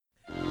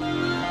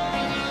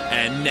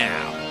And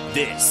now,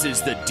 this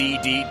is the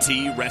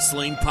DDT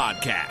Wrestling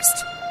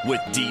Podcast with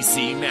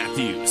DC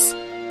Matthews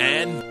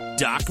and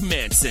Doc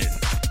Manson.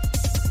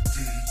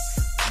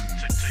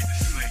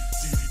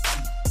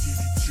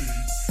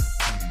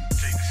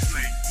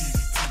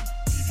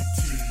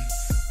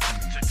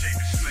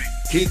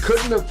 He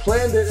couldn't have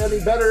planned it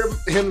any better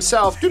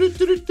himself.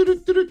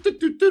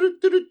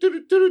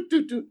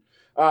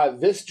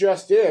 This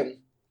just in,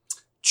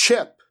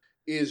 Chip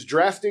is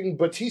drafting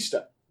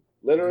Batista.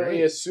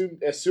 Literally, as soon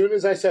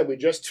as I said,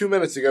 just 2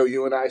 minutes ago,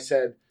 you and I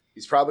said,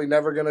 he's probably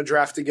never going to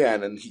draft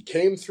again. And he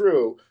came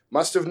through,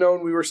 must have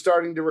known we were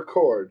starting to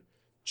record.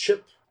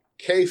 Chip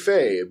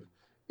Kayfabe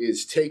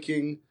is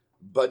taking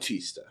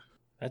Batista.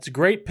 That's a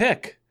great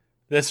pick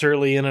this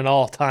early in an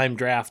all-time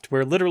draft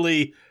where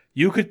literally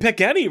you could pick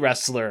any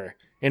wrestler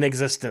in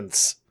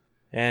existence.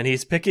 And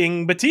he's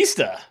picking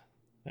Batista.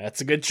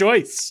 That's a good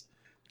choice.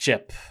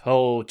 Chip.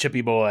 Oh,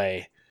 Chippy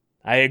boy.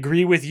 I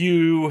agree with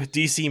you,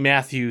 DC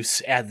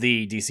Matthews, at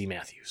the DC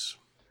Matthews.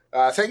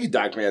 Thank you,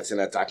 Doc Manson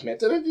at Doc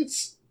Manson.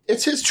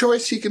 It's his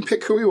choice. He can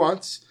pick who he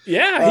wants.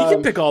 Yeah, he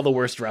can pick all the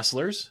worst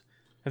wrestlers.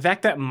 In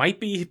fact, that might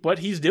be what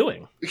he's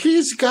doing.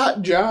 He's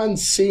got John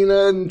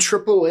Cena and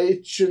Triple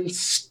H and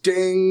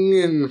Sting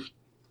and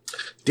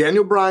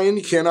Daniel Bryan.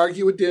 You can't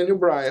argue with Daniel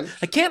Bryan.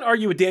 I can't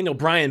argue with Daniel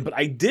Bryan, but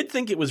I did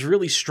think it was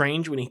really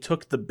strange when he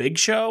took the Big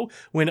Show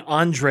when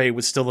Andre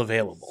was still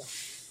available.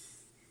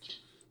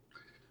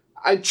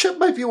 Chip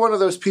might be one of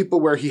those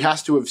people where he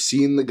has to have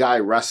seen the guy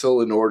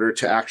wrestle in order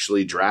to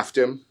actually draft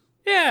him.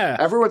 Yeah,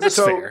 that's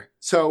fair.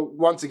 So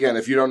once again,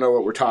 if you don't know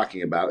what we're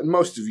talking about, and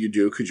most of you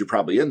do because you're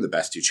probably in the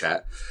Bestie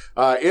Chat,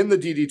 in the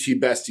DDT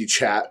Bestie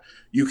Chat,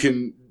 you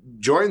can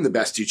join the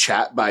Bestie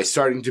Chat by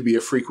starting to be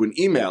a frequent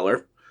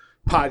emailer,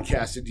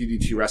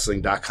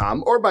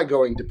 podcast@ddtwrestling.com, or by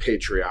going to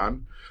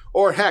Patreon,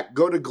 or heck,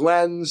 go to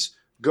Glenn's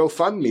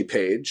GoFundMe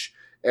page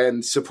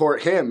and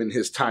support him in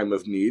his time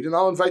of need, and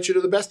I'll invite you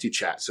to the Bestie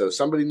Chat. So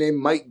somebody named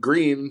Mike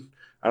Green,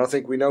 I don't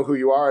think we know who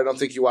you are, I don't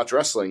think you watch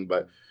wrestling,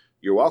 but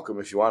you're welcome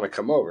if you want to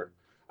come over.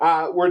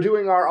 We're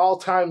doing our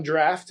all-time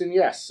draft, and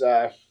yes,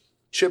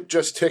 Chip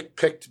just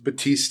picked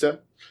Batista,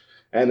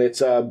 and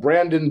it's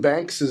Brandon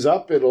Banks is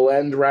up. It'll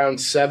end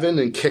round 7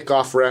 and kick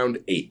off round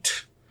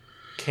 8.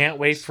 Can't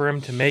wait for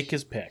him to make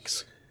his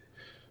picks.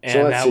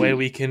 And that way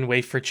we can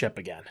wait for Chip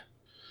again.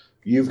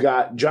 You've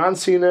got John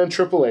Cena and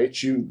Triple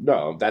H.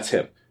 No, that's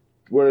him.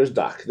 Where's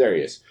Doc? There he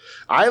is.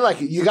 I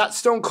like it. You got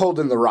Stone Cold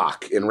and The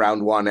Rock in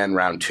round 1 and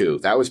round 2.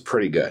 That was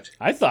pretty good.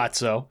 I thought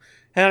so.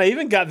 And I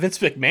even got Vince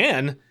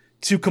McMahon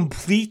to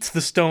complete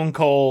the Stone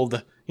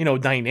Cold,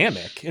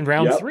 dynamic in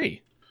round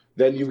 3.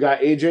 Then you've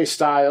got AJ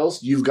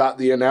Styles. You've got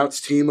the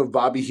announced team of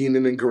Bobby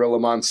Heenan and Gorilla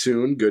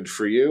Monsoon. Good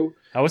for you.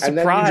 I was surprised.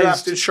 And then you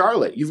drafted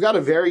Charlotte. You are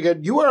a very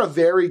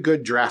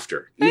good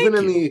drafter. Even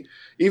in the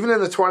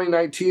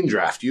 2019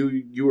 draft,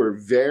 you were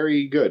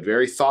very good.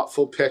 Very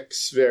thoughtful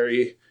picks.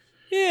 Very,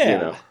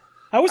 I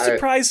was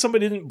surprised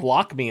somebody didn't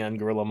block me on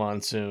Gorilla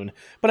Monsoon.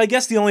 But I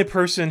guess the only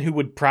person who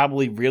would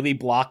probably really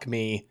block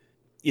me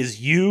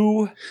is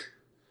you,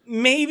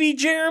 maybe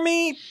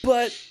Jeremy,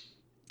 but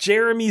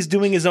Jeremy's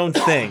doing his own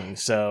thing,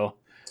 so.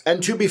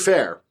 And to be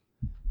fair,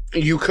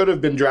 you could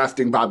have been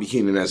drafting Bobby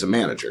Heenan as a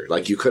manager.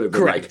 Like, you could have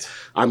been Correct. like,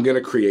 I'm going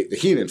to create the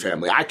Heenan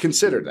family. I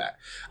considered that.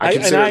 I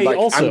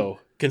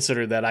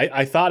considered that.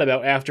 I thought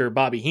about after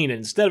Bobby Heenan,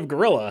 instead of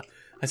Gorilla,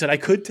 I said I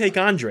could take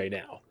Andre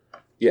now.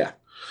 Yeah.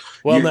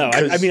 Well,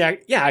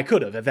 I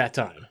could have at that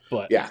time.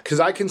 But yeah, because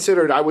I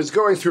was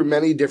going through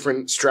many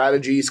different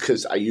strategies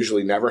because I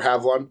usually never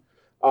have one.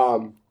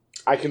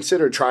 I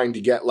considered trying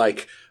to get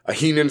like a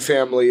Heenan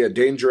family, a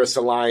Dangerous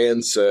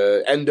Alliance,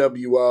 a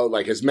NWO,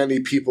 like as many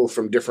people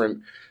from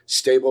different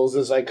stables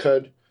as I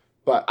could.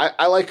 But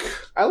I like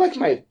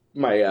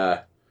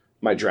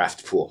my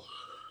draft pool.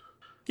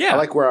 Yeah, I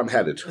like where I'm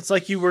headed. It's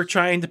like you were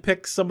trying to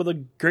pick some of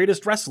the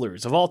greatest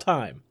wrestlers of all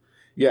time.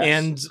 Yes.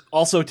 And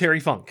also Terry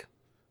Funk.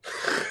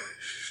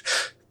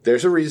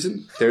 There's a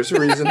reason.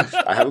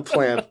 I have a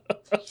plan.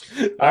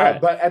 All right.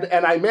 But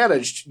I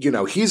managed,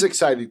 he's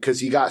excited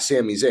because he got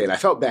Sami Zayn. I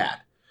felt bad.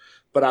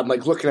 But I'm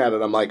like looking at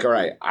it, I'm like, all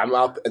right, I'm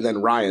up and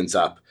then Ryan's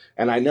up.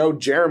 And I know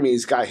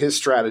Jeremy's got his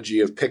strategy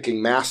of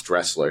picking masked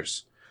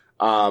wrestlers.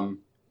 So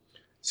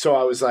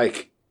I was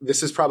like,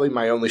 this is probably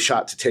my only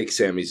shot to take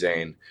Sami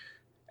Zayn.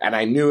 And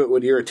I knew it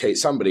would irritate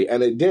somebody,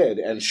 and it did.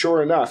 And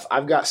sure enough,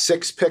 I've got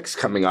 6 picks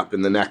coming up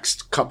in the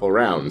next couple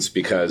rounds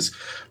because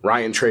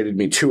Ryan traded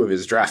me 2 of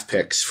his draft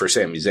picks for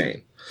Sami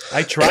Zayn.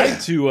 I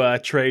tried to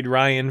trade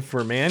Ryan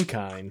for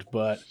Mankind,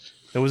 but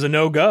it was a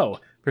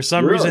no-go. For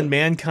some reason,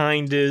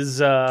 Mankind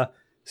is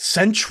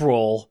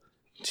central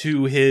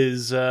to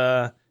his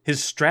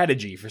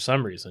strategy for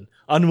some reason.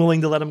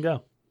 Unwilling to let him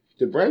go.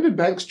 Did Brandon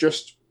Banks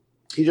just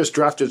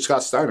drafted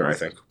Scott Steiner, I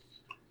think.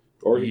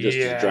 Or he just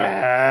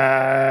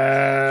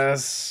drafted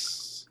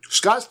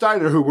Scott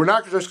Steiner, who we're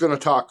not just going to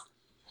talk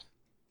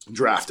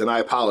draft, and I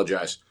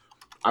apologize.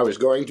 I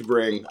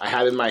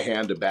had in my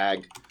hand a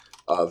bag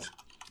of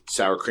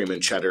sour cream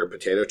and cheddar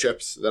potato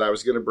chips that I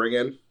was going to bring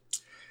in.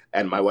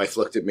 And my wife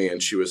looked at me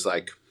and she was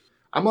like,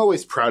 I'm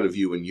always proud of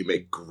you when you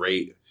make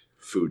great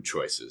food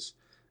choices.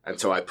 And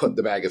so I put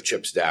the bag of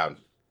chips down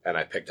and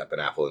I picked up an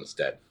apple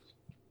instead.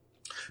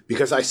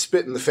 Because I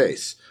spit in the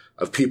face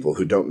of people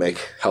who don't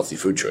make healthy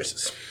food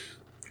choices.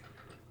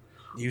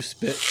 You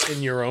spit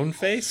in your own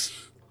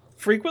face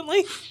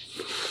frequently?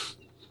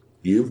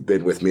 You've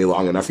been with me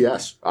long enough,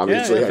 yes.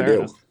 Obviously, Yeah, I fair do.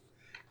 enough.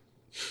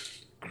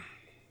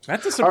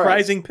 That's a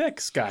surprising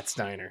pick, Scott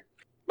Steiner.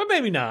 But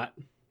maybe not.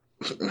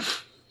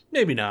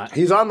 Maybe not.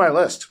 He's on my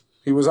list.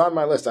 He was on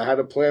my list. I had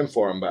a plan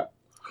for him, but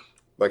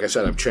like I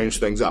said, I've changed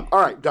things up. All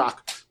right,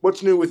 Doc,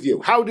 what's new with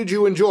you? How did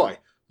you enjoy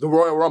the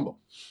Royal Rumble?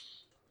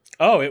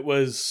 Oh, it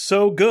was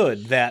so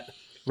good, that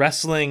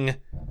wrestling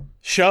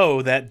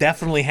show that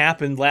definitely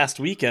happened last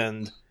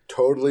weekend,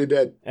 Totally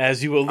did.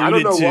 as you alluded to.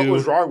 I don't know what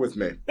was wrong with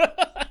me.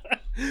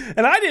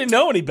 And I didn't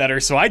know any better,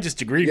 so I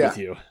just agreed Yeah. with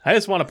you. I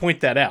just want to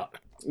point that out.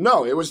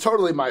 No, it was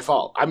totally my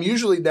fault. I'm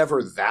usually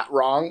never that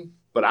wrong,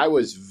 but I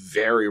was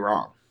very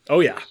wrong. Oh,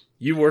 yeah.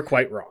 You were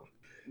quite wrong.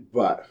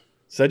 But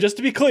So just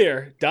to be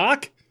clear,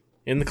 Doc,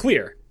 in the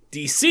clear.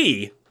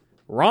 DC,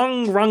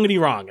 wrongity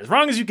wrong. As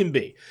wrong as you can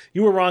be.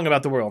 You were wrong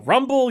about the Royal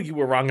Rumble. You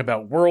were wrong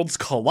about Worlds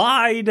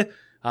Collide.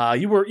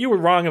 You were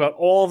wrong about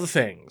all the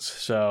things.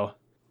 So,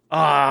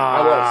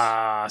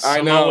 I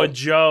Samoa know.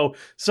 Joe.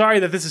 Sorry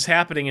that this is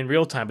happening in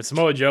real time, but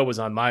Samoa Joe was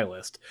on my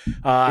list. he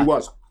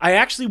was. I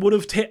actually would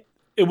have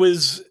it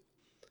was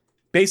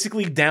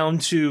basically down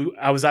to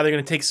I was either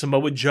going to take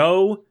Samoa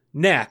Joe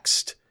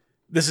next.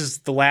 This is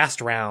the last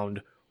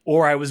round,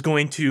 or I was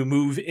going to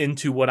move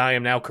into what I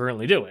am now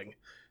currently doing.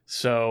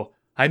 So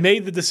I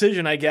made the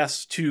decision, I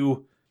guess,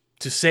 to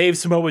save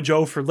Samoa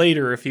Joe for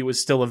later if he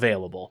was still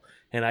available.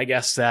 And I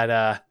guess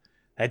that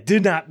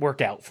did not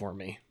work out for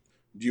me.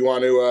 Do you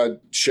want to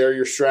share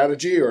your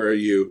strategy, or are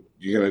you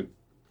going to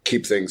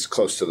keep things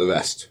close to the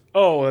vest?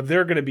 Oh,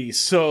 they're going to be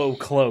so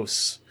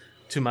close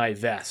to my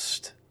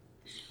vest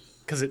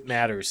because it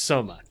matters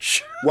so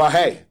much. Well,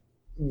 hey,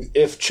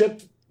 if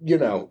Chip,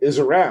 is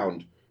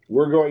around,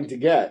 we're going to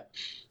get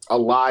a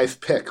live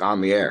pick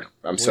on the air.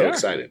 I'm so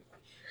excited.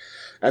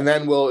 And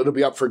then it'll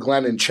be up for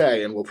Glenn and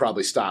Che, and we'll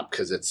probably stop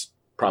because it's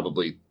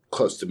probably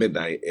close to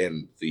midnight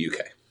in the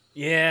UK.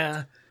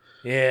 Yeah.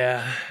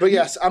 But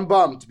yes, I'm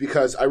bummed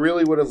because I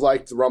really would have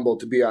liked the Rumble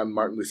to be on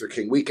Martin Luther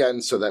King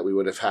weekend so that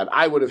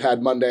I would have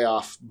had Monday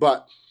off.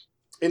 But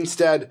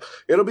instead,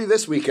 it'll be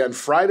this weekend,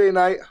 Friday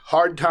night,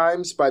 Hard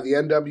Times by the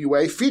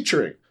NWA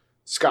featuring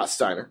Scott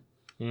Steiner.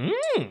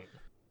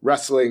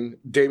 Wrestling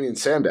Damian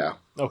Sandow.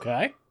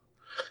 Okay.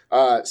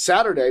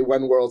 Saturday,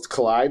 When Worlds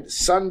Collide.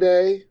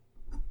 Sunday,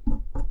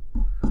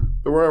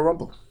 the Royal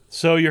Rumble.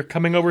 So you're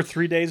coming over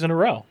 3 days in a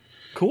row.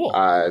 Cool.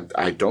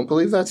 I don't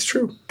believe that's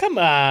true. Come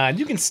on,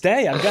 you can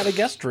stay. I've got a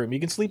guest room. You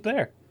can sleep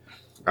there.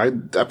 I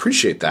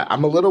appreciate that.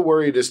 I'm a little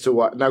worried as to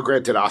what. Now,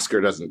 granted, Oscar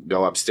doesn't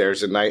go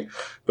upstairs at night,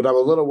 but I'm a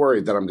little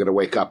worried that I'm going to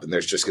wake up and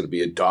there's just going to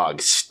be a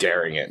dog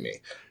staring at me,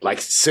 like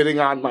sitting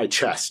on my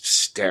chest,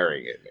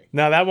 staring at me.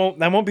 No, that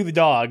won't be the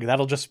dog.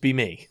 That'll just be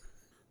me.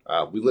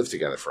 We lived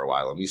together for a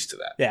while. I'm used to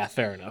that. Yeah,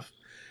 fair enough.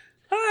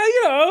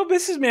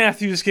 Mrs.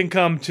 Matthews can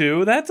come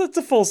too. That's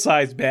a full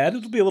size bed.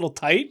 It'll be a little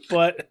tight,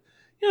 but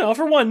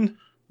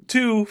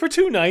for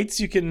 2 nights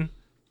you can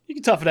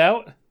tough it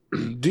out.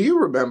 Do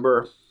you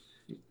remember?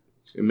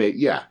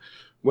 Yeah,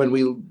 when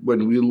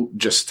we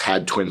just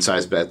had twin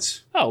size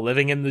beds. Oh,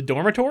 living in the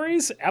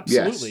dormitories?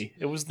 Absolutely. Yes.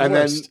 It was the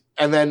worst.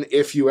 And then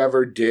if you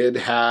ever did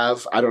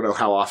have, I don't know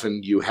how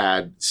often you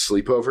had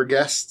sleepover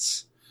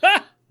guests,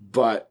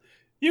 but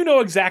you know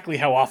exactly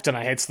how often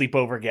I had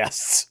sleepover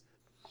guests.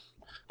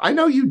 I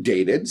know you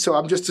dated, so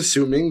I'm just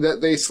assuming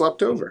that they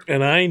slept over.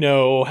 And I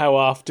know how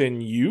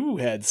often you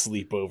had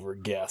sleepover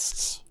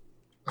guests.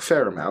 A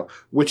fair amount,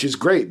 which is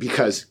great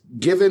because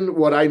given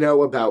what I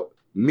know about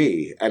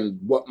me and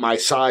what my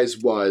size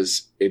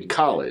was in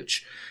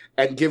college,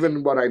 and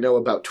given what I know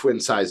about twin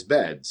size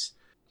beds,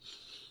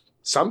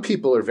 some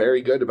people are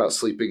very good about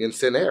sleeping in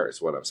thin air,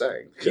 is what I'm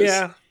saying.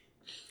 Yeah.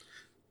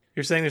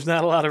 You're saying there's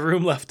not a lot of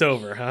room left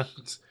over, huh?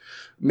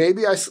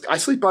 Maybe I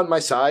sleep on my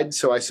side,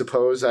 so I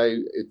suppose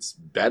it's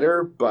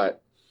better,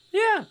 but...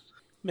 Yeah.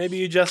 Maybe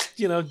you just,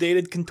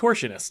 dated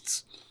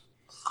contortionists.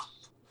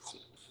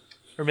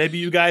 Or maybe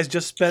you guys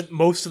just spent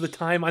most of the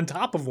time on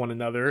top of one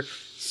another,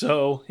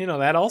 so,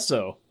 that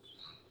also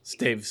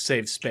saves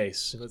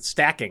space. It's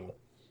stacking.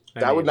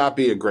 That would not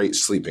be a great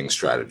sleeping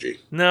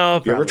strategy. No,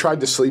 probably. You ever tried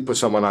to sleep with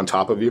someone on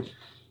top of you?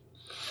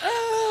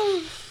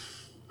 I'm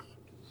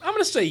going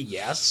to say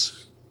yes.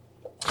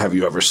 Have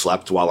you ever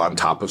slept while on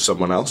top of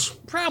someone else?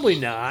 Probably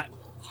not.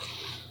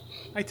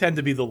 I tend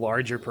to be the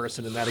larger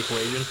person in that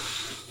equation.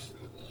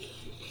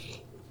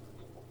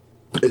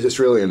 Is this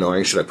really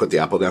annoying? Should I put the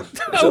apple down?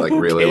 Is it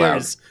really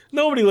loud?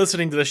 Nobody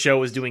listening to the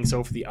show is doing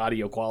so for the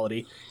audio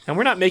quality, and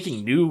we're not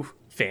making new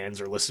fans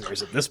or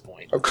listeners at this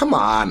point. Oh, come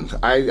on.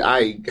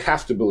 I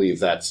have to believe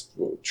that's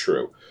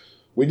true.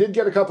 We did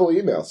get a couple of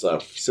emails, though,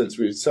 since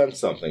we sent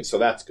something, so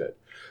that's good.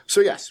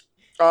 So, yes.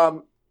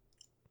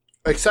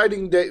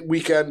 Exciting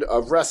weekend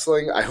of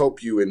wrestling. I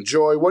hope you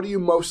enjoy. What are you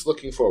most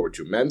looking forward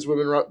to? Men's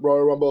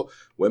Royal Rumble,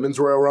 Women's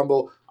Royal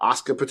Rumble,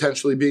 Asuka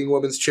potentially being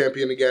Women's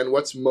Champion again.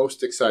 What's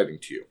most exciting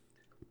to you?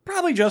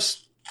 Probably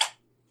just...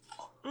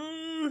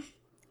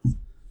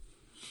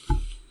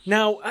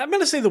 Now, I'm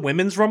going to say the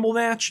women's Rumble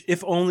match,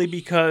 if only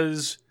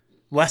because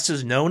less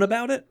is known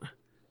about it.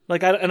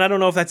 Like, and I don't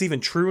know if that's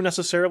even true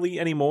necessarily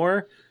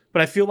anymore,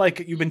 but I feel like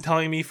you've been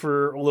telling me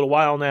for a little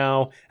while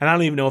now, and I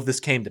don't even know if this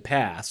came to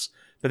pass,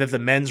 that if the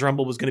men's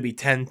Rumble was going to be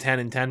 10, 10,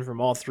 and 10 from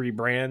all three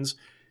brands,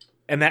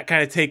 and that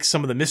kind of takes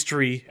some of the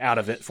mystery out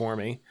of it for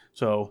me.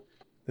 So,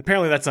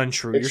 apparently that's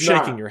untrue. It's You're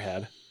shaking not. your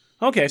head.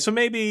 Okay, so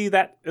maybe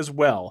that as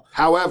well.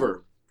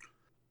 However,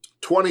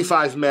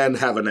 25 men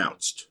have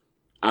announced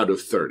out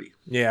of 30.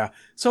 Yeah.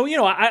 So,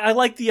 I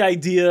like the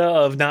idea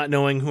of not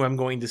knowing who I'm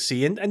going to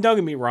see. And don't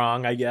get me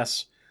wrong, I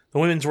guess. The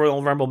Women's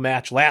Royal Rumble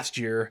match last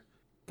year,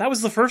 that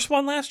was the first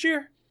one last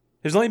year?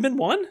 There's only been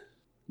one?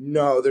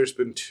 No, there's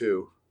been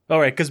two. All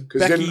right, because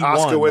Becky didn't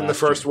Asuka won win the last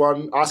first year.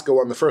 one? Asuka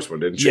won the first one,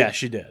 didn't she? Yeah,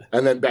 she did.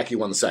 And then Becky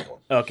won the second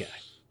one. Okay.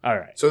 All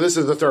right. So this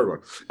is the third one.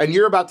 And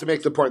you're about to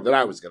make the point that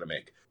I was going to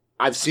make.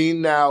 I've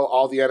seen now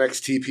all the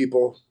NXT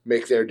people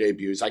make their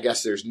debuts. I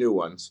guess there's new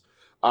ones.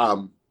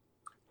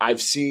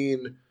 I've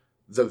seen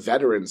the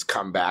veterans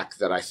come back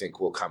that I think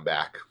will come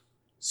back.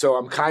 So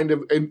I'm kind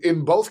of,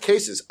 in both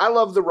cases, I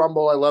love the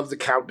Rumble, I love the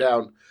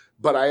countdown,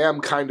 but I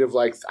am kind of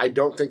like, I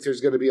don't think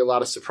there's going to be a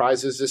lot of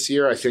surprises this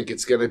year. I think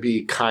it's going to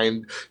be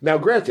now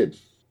granted,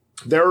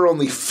 there are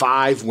only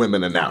 5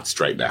 women announced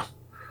right now.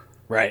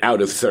 Right.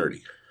 Out of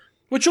 30.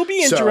 Which will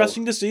be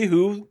interesting to see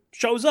who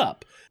shows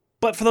up.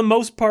 But for the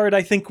most part,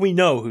 I think we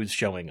know who's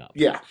showing up.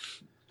 Yeah.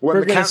 When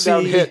We're the gonna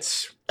countdown see-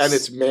 hits and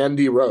it's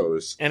Mandy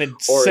Rose And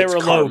it's or Sarah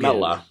it's Logan.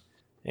 Carmella,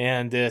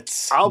 And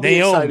it's I'll be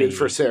Naomi. excited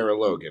for Sarah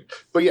Logan.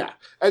 But yeah,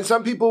 and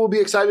some people will be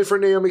excited for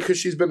Naomi because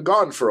she's been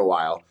gone for a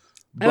while.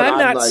 But And I'm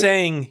not like,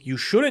 saying you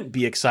shouldn't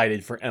be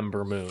excited for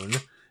Ember Moon.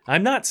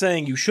 I'm not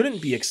saying you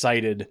shouldn't be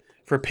excited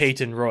for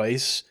Peyton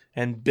Royce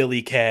and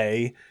Billie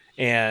Kay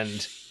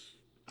and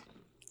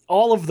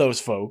all of those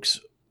folks.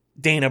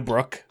 Dana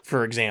Brooke,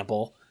 for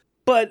example.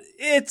 But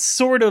it's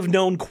sort of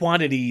known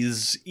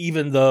quantities,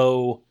 even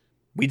though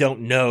we don't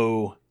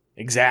know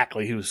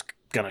exactly who's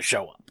going to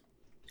show up.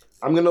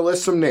 I'm going to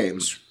list some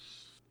names.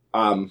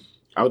 I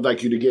would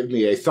like you to give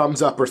me a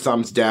thumbs up or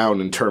thumbs down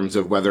in terms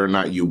of whether or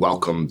not you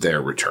welcome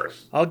their return.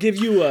 I'll give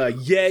you a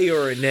yay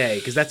or a nay,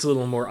 because that's a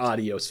little more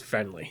audio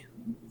friendly.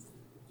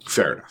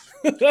 Fair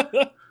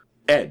enough.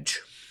 Edge.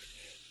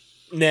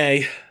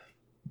 Nay.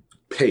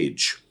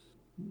 Paige.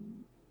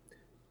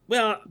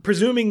 Well,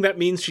 presuming that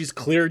means she's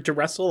cleared to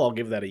wrestle, I'll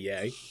give that a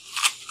yay.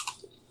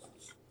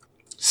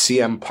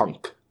 CM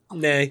Punk.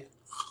 Nay.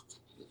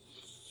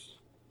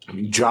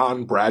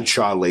 John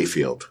Bradshaw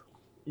Layfield.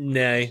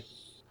 Nay.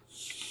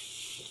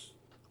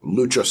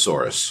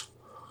 Luchasaurus.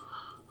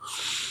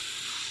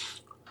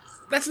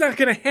 That's not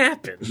going to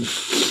happen.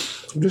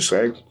 I'm just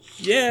saying.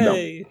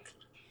 Yay.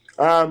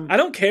 No. I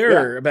don't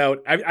care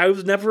about... I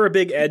was never a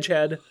big Edge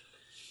head.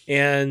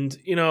 And,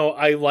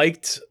 I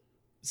liked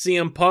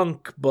CM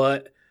Punk,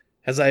 but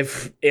as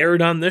I've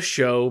aired on this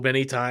show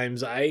many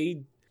times, I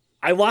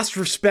lost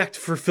respect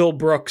for Phil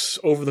Brooks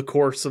over the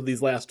course of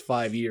these last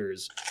 5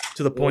 years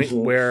to the point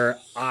where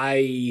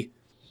I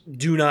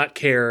do not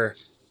care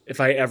if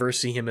I ever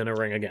see him in a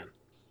ring again.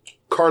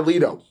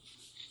 Carlito.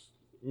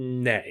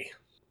 Nay.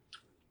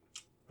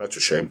 That's a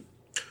shame.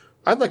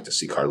 I'd like to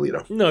see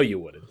Carlito. No, you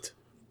wouldn't.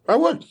 I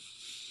would.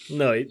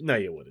 No,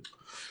 you wouldn't.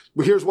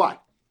 But here's why.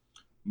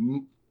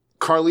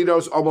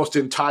 Carlito's almost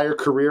entire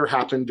career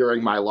happened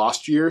during my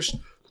Lost years,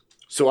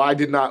 so I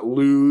did not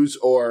lose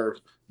or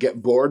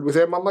get bored with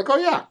him. I'm like, oh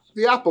yeah,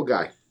 the Apple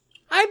guy.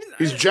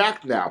 He's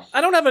jacked now.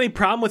 I don't have any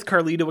problem with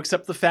Carlito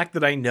except the fact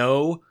that I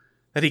know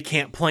that he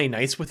can't play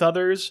nice with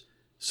others.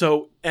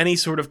 So any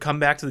sort of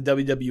comeback to the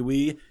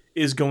WWE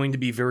is going to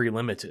be very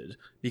limited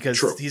because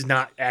True. He's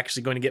not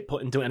actually going to get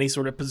put into any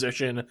sort of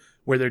position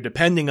where they're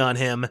depending on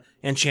him,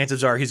 and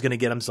chances are he's going to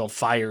get himself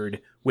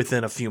fired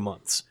within a few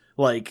months.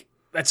 Like,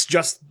 that's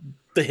just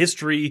the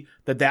history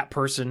that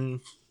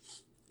person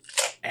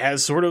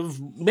has sort of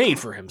made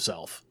for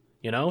himself,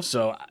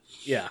 So,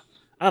 yeah,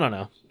 I don't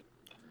know.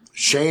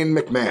 Shane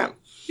McMahon.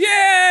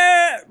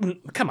 Yeah!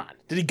 Come on.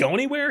 Did he go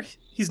anywhere?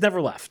 He's never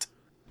left.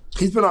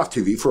 He's been off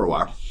TV for a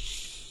while.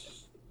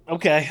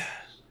 Okay.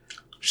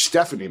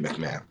 Stephanie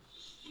McMahon.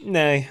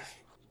 Nay.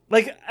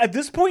 Like, at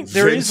this point,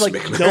 there Vince is, like,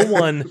 McMahon. no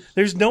one.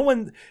 There's no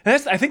one.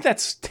 And I think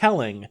that's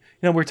telling.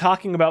 We're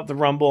talking about the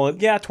Rumble.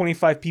 Yeah,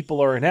 25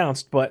 people are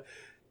announced, but.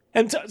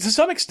 And to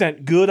some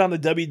extent, good on the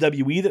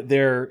WWE that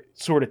they're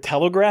sort of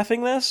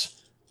telegraphing this,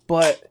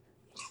 but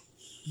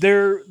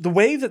the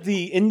way that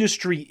the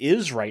industry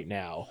is right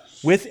now,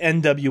 with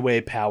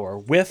NWA Power,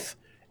 with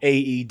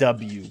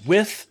AEW,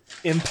 with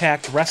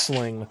Impact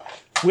Wrestling,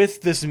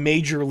 with this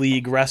Major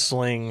League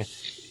Wrestling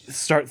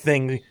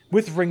thing,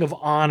 with Ring of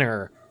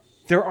Honor,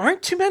 there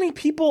aren't too many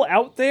people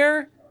out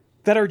there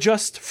that are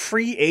just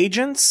free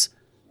agents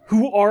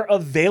who are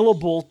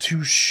available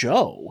to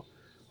show.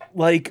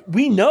 Like,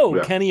 we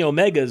know Kenny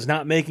Omega's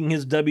not making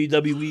his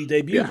WWE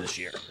debut this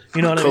year.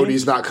 You know what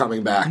Cody's I mean? not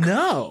coming back.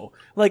 No.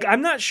 Like,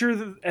 I'm not sure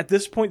that at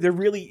this point there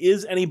really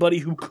is anybody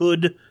who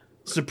could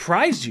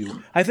surprise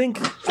you. I think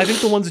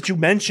the ones that you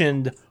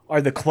mentioned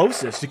are the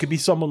closest. It could be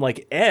someone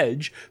like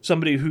Edge,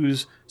 somebody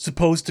who's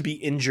supposed to be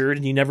injured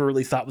and you never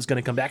really thought was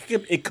going to come back.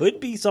 It could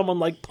be someone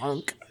like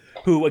Punk,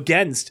 who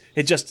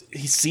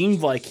he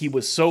seemed like he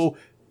was so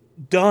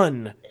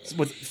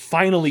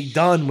finally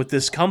done with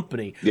this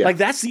company. Yeah. Like,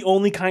 that's the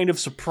only kind of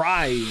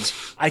surprise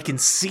I can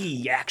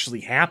see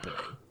actually happening.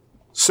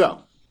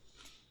 So,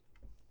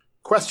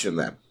 question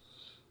then.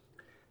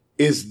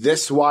 Is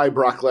this why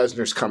Brock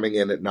Lesnar's coming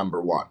in at number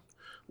 1?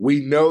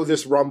 We know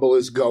this Rumble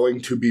is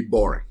going to be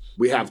boring.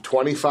 We have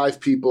 25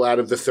 people out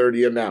of the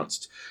 30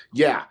 announced.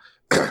 Yeah,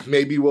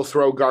 maybe we'll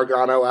throw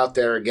Gargano out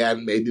there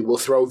again. Maybe we'll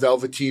throw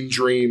Velveteen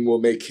Dream. We'll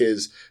make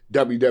his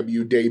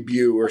WWE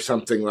debut or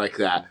something like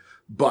that.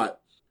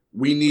 But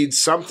we need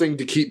something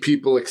to keep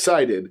people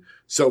excited.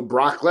 So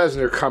Brock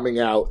Lesnar coming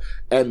out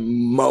and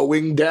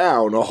mowing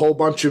down a whole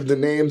bunch of the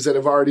names that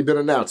have already been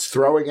announced,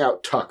 throwing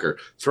out Tucker,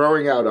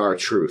 throwing out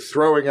R-Truth,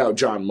 throwing out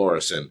John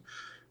Morrison.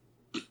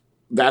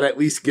 That at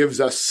least gives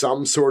us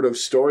some sort of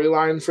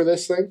storyline for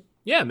this thing.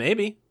 Yeah,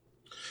 maybe.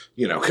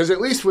 Because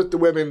at least with the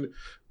women,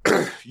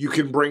 you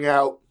can bring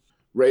out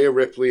Rhea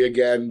Ripley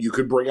again. You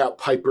could bring out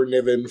Piper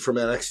Niven from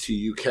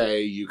NXT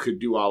UK. You could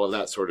do all of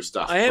that sort of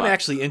stuff. I am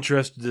actually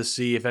interested to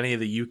see if any of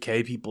the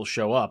UK people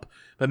show up.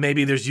 But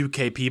maybe there's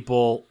UK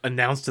people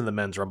announced in the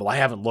Men's Rumble I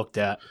haven't looked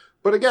at.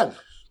 But again,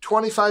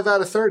 25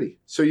 out of 30.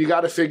 So you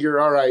got to figure,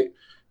 all right,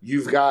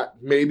 you've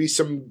got maybe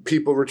some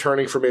people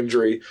returning from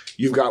injury.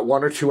 You've got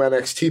 1 or 2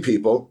 NXT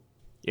people.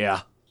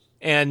 Yeah.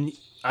 And,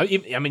 I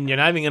mean, you're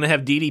not even going to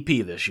have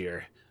DDP this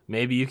year.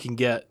 Maybe you can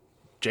get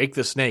Jake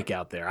the Snake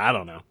out there. I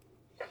don't know.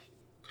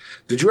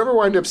 Did you ever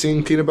wind up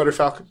seeing Peanut Butter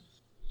Falcon?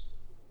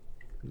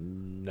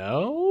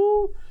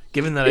 No.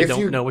 Given that I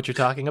don't know what you're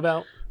talking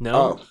about? No.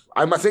 Oh,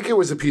 I think it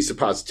was a piece of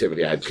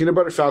positivity. Peanut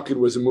Butter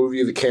Falcon was a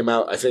movie that came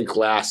out, I think,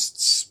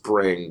 last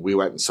spring. We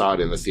went and saw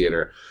it in the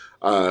theater.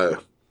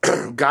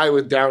 Guy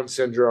with Down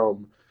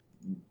syndrome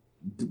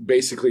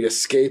basically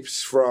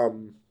escapes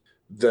from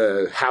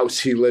the house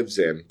he lives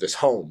in, this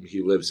home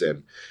he lives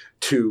in,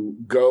 to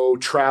go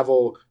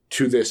travel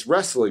to this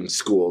wrestling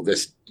school,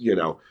 this,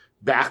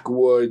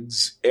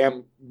 backwoods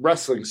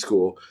wrestling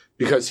school,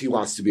 because he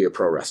wants to be a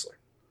pro wrestler.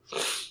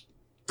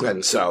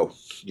 And so,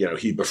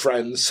 he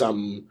befriends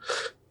some,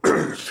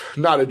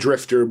 not a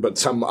drifter, but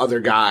some other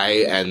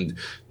guy, and,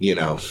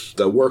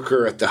 the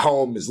worker at the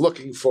home is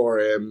looking for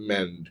him,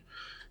 and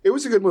it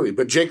was a good movie.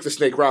 But Jake the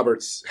Snake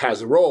Roberts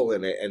has a role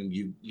in it, and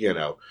you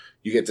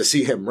get to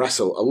see him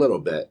wrestle a little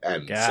bit,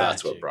 and so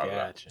that's what brought it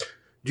up.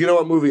 Do you know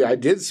what movie I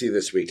did see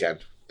this weekend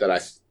that I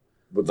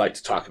would like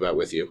to talk about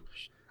with you?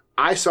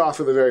 I saw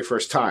for the very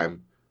first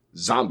time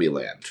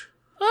Zombieland.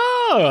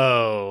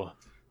 Oh,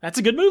 that's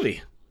a good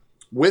movie.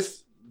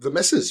 With the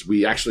missus.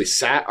 We actually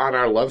sat on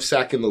our love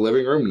sack in the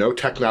living room, no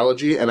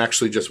technology, and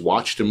actually just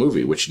watched a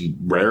movie, which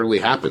rarely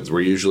happens.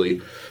 We're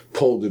usually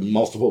pulled in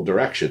multiple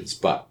directions,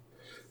 but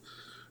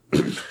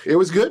it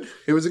was good.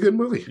 It was a good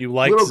movie. You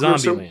liked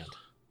Zombieland?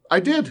 I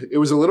did. It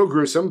was a little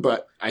gruesome,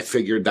 but I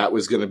figured that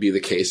was going to be the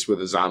case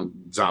with a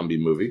zombie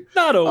movie.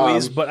 Not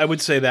always, but I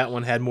would say that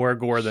one had more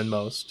gore than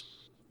most.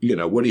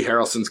 Woody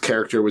Harrelson's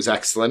character was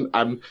excellent.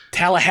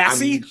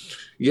 Tallahassee?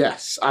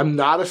 Yes. I'm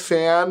not a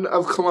fan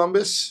of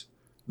Columbus.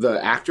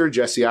 The actor,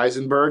 Jesse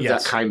Eisenberg,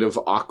 yes. That kind of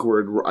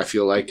awkward, I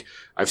feel like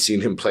I've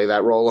seen him play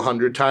that role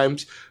 100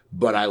 times,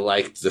 but I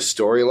liked the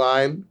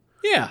storyline.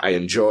 Yeah. I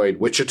enjoyed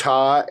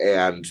Wichita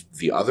and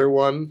the other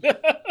one.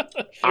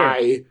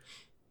 Sure.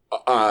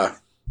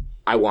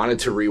 I wanted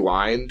to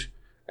rewind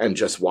and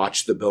just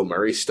watch the Bill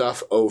Murray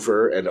stuff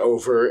over and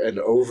over and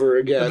over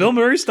again. The Bill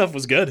Murray stuff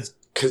was good.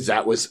 Because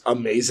that was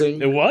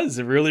amazing. It was.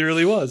 It really,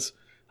 really was.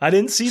 I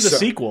didn't see the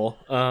sequel.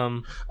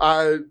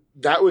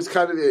 That was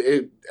kind of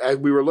it.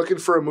 We were looking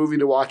for a movie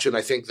to watch, and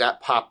I think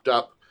that popped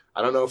up.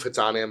 I don't know if it's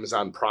on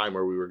Amazon Prime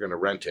or we were going to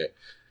rent it.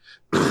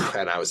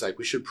 And I was like,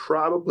 we should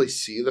probably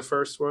see the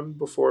first one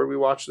before we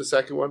watch the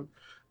second one.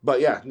 But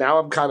yeah, now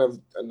I'm kind of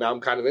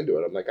into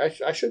it. I'm like,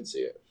 I should see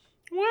it.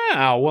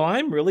 Wow. Well,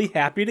 I'm really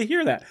happy to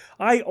hear that.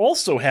 I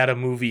also had a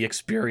movie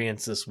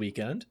experience this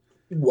weekend.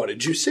 What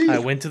did you see? I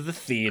went to the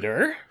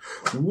theater.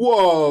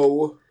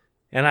 Whoa.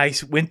 And I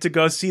went to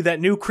go see that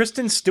new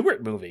Kristen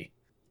Stewart movie.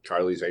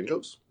 Charlie's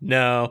Angels?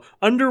 No,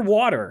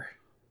 Underwater.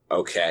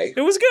 Okay.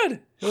 It was good.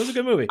 It was a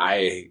good movie.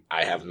 I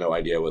have no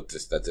idea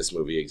that this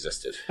movie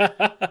existed.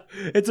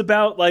 It's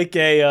about like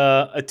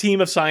a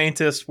team of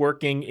scientists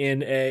working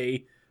in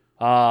a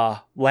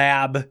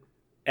lab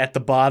at the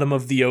bottom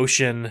of the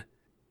ocean,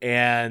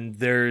 and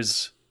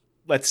there's,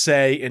 let's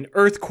say, an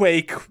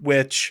earthquake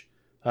which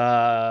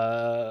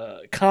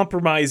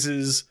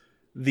compromises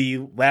the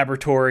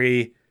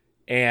laboratory,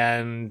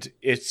 and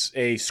it's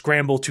a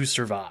scramble to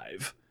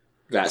survive.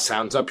 That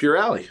sounds up your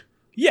alley.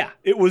 Yeah,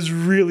 it was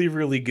really,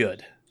 really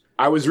good.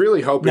 I was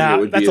really hoping it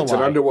would be. It's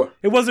an underwater.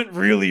 It wasn't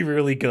really,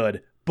 really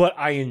good, but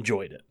I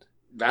enjoyed it.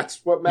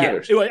 That's what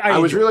matters. Yeah, I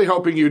was really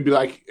hoping you'd be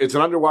like, it's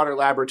an underwater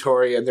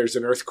laboratory and there's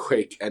an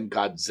earthquake and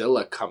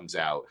Godzilla comes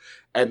out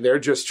and they're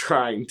just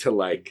trying to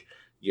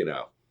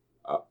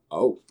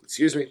oh,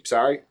 excuse me,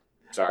 sorry.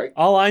 Sorry.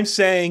 All I'm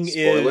saying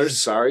Spoilers.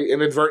 is... Sorry.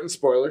 Inadvertent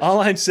spoilers. All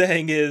I'm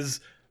saying is,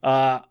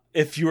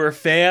 if you're a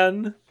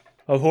fan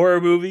of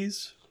horror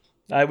movies,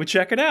 I would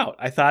check it out.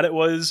 I thought it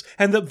was...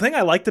 And the thing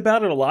I liked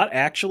about it a lot,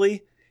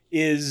 actually,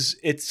 is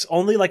it's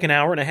only like an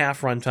hour and a half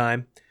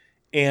runtime,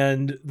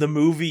 and the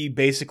movie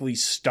basically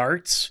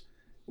starts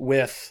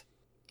with,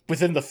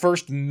 within the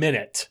first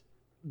minute,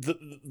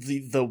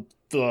 the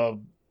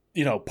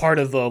part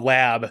of the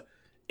lab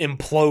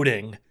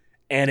imploding,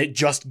 and it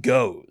just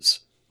goes.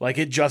 Like,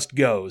 it just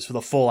goes for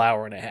the full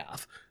hour and a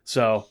half.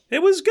 So,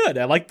 it was good.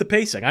 I liked the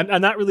pacing.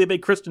 I'm not really a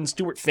big Kristen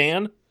Stewart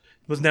fan.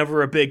 Was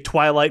never a big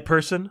Twilight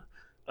person,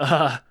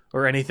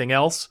 or anything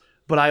else.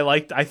 But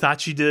I thought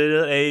she did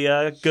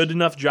a good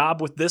enough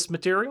job with this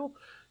material,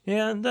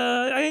 and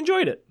I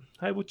enjoyed it.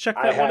 I would check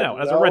that one out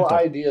as a rental.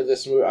 I had no idea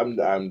this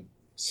movie. I'm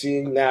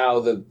seeing now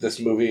that this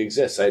movie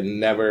exists. I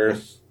never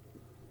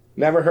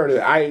heard of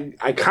it.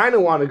 I kind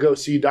of want to go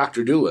see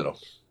Dr. Dolittle.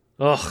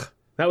 Ugh,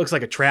 that looks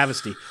like a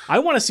travesty. I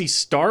want to see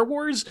Star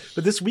Wars,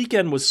 but this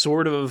weekend was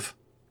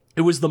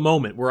it was the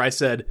moment where I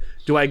said,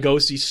 do I go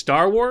see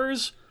Star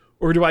Wars,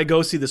 or do I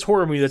go see this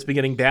horror movie that's been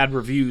getting bad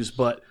reviews,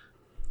 but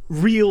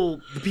the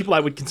people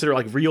I would consider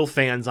like real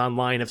fans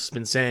online have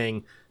been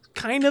saying,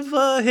 kind of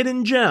a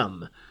hidden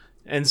gem.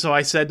 And so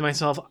I said to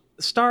myself,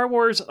 Star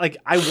Wars, like,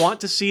 I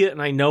want to see it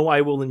and I know I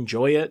will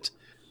enjoy it.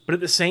 But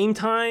at the same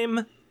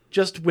time,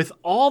 just with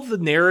all the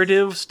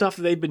narrative stuff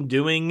that they've been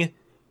doing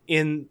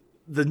in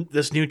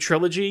this new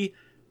trilogy,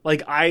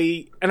 like,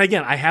 and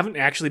again, I haven't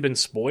actually been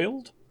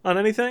spoiled on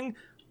anything,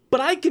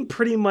 but I can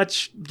pretty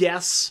much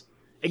guess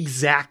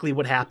exactly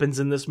what happens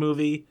in this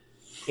movie.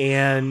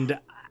 And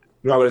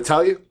you want me to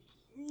tell you?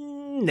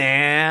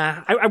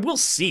 Nah, I will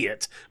see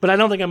it, but I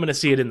don't think I'm going to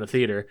see it in the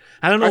theater.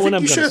 I don't know when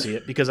I'm going to see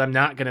it, because I'm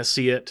not going to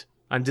see it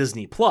on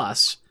Disney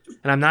Plus,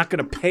 and I'm not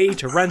going to pay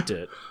to rent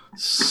it.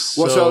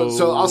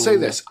 So I'll say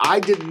this. I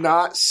did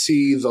not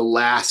see The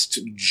Last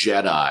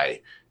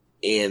Jedi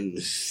in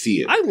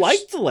theaters. I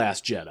liked The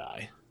Last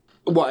Jedi.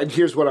 Well, and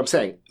here's what I'm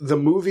saying. The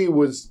movie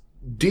was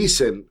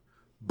decent,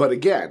 but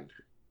again,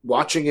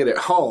 watching it at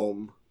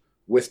home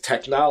with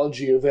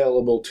technology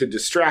available to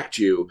distract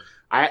you,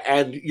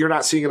 and you're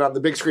not seeing it on the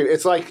big screen.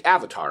 It's like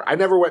Avatar. I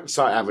never went and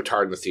saw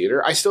Avatar in the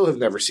theater. I still have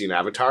never seen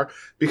Avatar,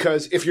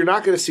 because if you're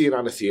not going to see it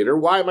on a theater,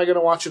 why am I going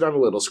to watch it on a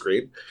little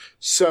screen?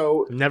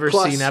 So never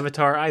seen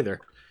Avatar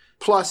either.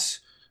 Plus,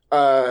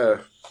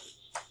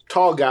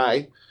 Tall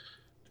Guy,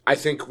 I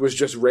think, was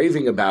just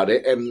raving about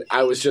it, and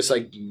I was just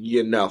like,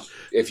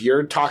 if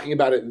you're talking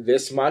about it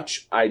this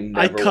much, I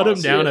cut him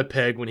down a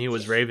peg when he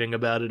was raving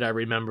about it. I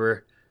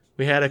remember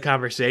we had a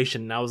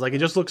conversation, and I was like, it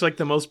just looks like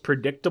the most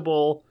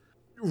predictable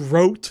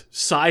rote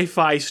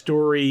sci-fi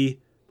story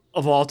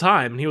of all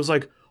time. And he was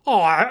like,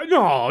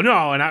 no.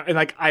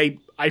 And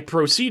I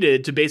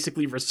proceeded to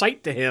basically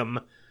recite to him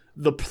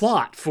the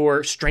plot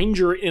for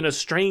Stranger in a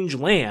Strange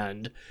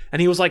Land.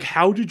 And he was like,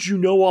 how did you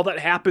know all that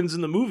happens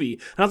in the movie?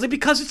 And I was like,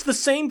 because it's the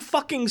same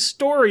fucking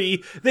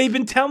story they've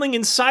been telling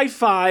in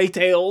sci-fi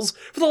tales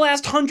for the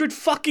last 100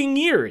 fucking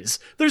years.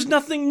 There's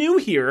nothing new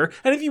here.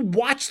 And if you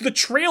watch the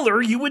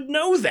trailer, you would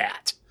know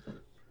that.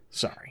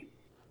 Sorry.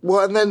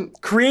 Well, and then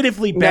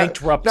creatively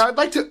bankrupt. Now,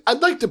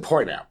 I'd like to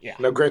point out. Yeah.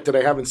 Now, granted,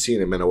 I haven't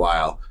seen him in a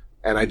while,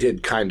 and I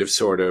did kind of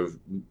sort of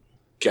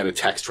get a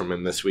text from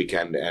him this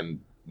weekend and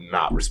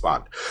not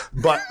respond.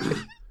 But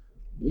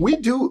we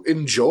do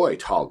enjoy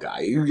Tall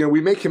Guy.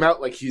 We make him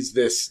out like he's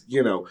this,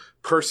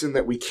 person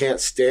that we can't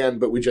stand,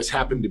 but we just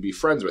happen to be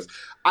friends with.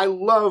 I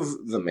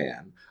love the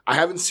man. I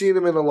haven't seen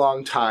him in a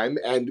long time,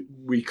 and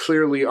we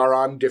clearly are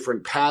on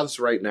different paths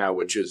right now,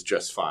 which is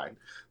just fine.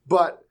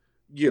 But,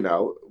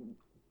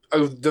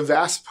 the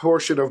vast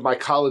portion of my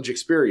college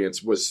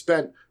experience was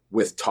spent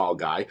with Tall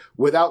Guy.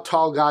 Without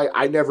Tall Guy,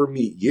 I never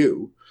meet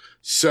you.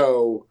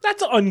 So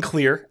that's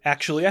unclear,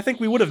 actually. I think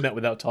we would have met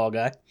without Tall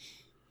Guy.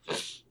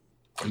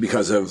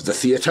 Because of the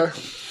theater?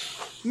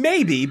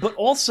 Maybe, but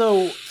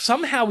also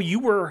somehow you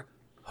were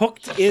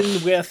hooked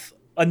in with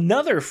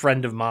another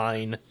friend of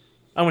mine.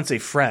 I wouldn't say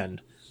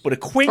friend, but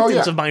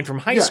acquaintance of mine from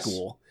high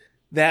school.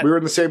 That we were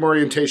in the same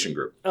orientation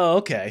group. Oh,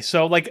 okay.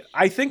 So,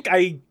 I think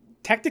I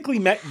technically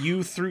met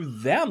you through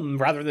them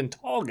rather than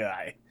Tall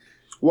Guy.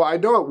 Well, I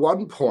know at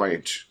one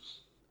point,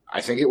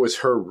 I think it was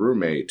her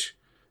roommate,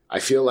 I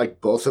feel like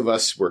both of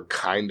us were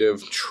kind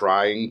of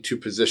trying to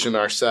position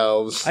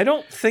ourselves. I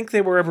don't think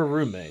they were ever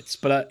roommates,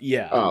 but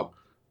yeah. Oh,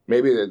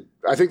 maybe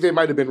I think they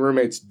might have been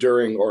roommates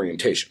during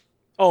orientation.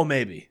 Oh,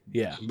 maybe,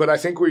 yeah. But I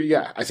think we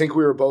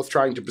were both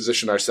trying to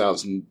position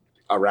ourselves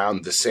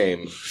around the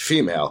same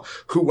female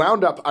who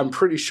wound up, I'm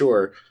pretty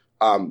sure,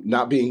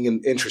 not being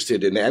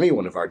interested in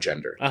anyone of our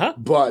gender. Uh-huh.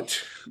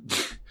 But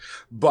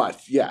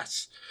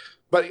yes.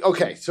 But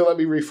okay, so let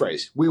me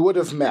rephrase. We would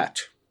have met.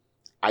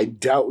 I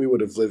doubt we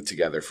would have lived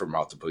together for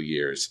multiple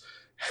years.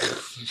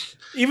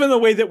 Even the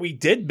way that we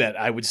did met,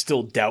 I would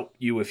still doubt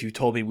you if you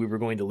told me we were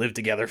going to live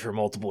together for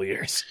multiple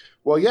years.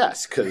 Well,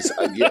 yes, because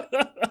yeah.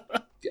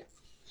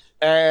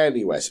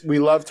 Anyways, we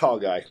love Tall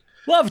Guy.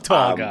 Love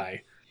Tall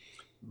Guy.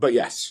 But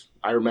yes,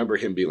 I remember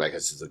him being like,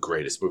 this is the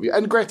greatest movie.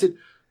 And granted,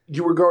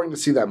 you were going to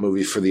see that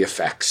movie for the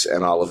effects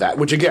and all of that,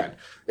 which again,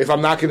 if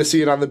I'm not going to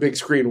see it on the big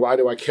screen, why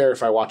do I care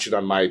if I watch it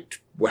on my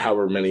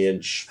however many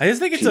inch I just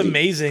think it's TV?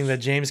 amazing that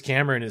James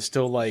Cameron is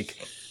still like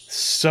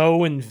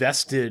so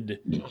invested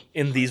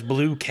in these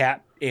blue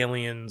cat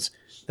aliens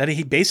that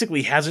he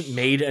basically hasn't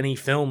made any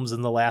films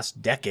in the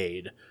last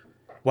decade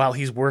while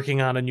he's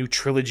working on a new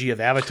trilogy of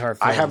Avatar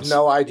films. I have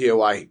no idea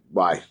why.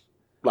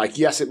 Like,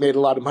 yes, it made a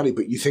lot of money,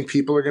 but you think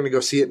people are going to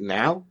go see it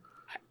now?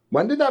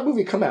 When did that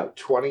movie come out?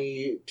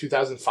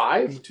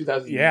 2005?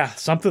 2000? Yeah,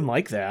 something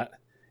like that.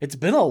 It's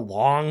been a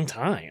long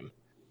time.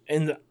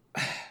 And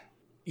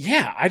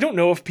yeah, I don't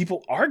know if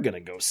people are going to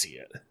go see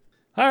it.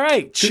 All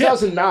right, Chip.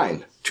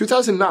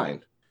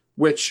 2009,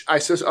 which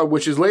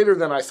is later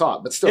than I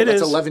thought, but still,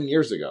 that's 11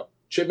 years ago.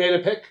 Chip made a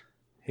pick?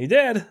 He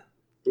did. What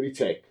do you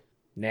take?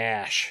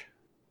 Nash.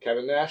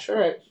 Kevin Nash? All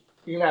right.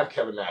 You can have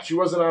Kevin Nash. He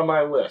wasn't on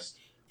my list.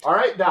 All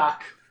right,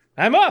 Doc.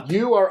 I'm up.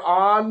 You are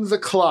on the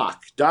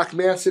clock. Doc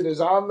Manson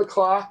is on the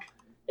clock,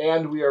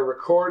 and we are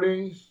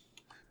recording.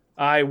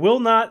 I will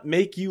not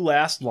make you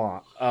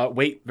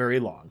wait very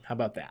long. How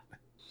about that?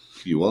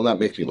 You will not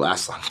make me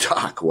last long,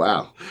 Doc.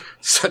 Wow.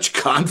 Such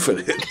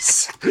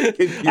confidence.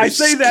 I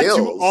say that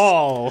to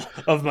all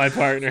of my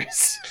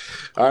partners.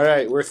 All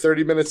right, we're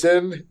 30 minutes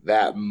in.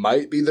 That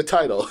might be the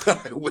title.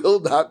 I will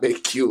not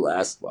make you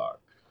last long.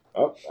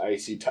 Oh, I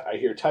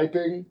hear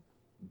typing.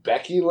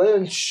 Becky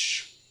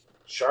Lynch.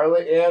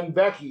 Charlotte and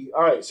Becky.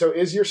 All right, so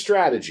is your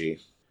strategy...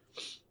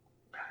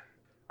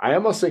 I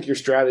almost think your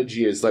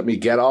strategy is let me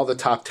get all the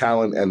top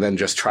talent and then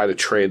just try to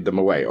trade them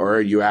away. Or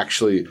are you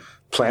actually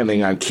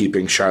planning on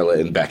keeping Charlotte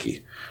and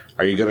Becky?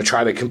 Are you going to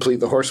try to complete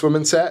the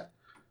Horsewomen set?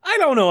 I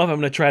don't know if I'm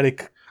going to try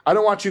to... I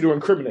don't want you to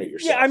incriminate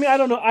yourself. Yeah, I mean, I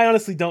don't know. I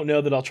honestly don't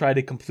know that I'll try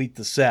to complete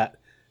the set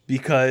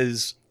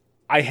because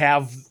I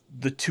have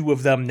the two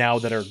of them now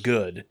that are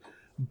good.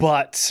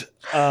 But,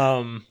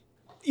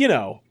 you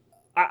know,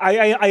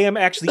 I am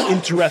actually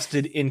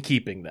interested in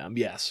keeping them,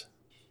 yes.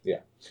 Yeah.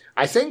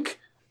 I think...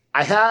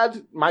 I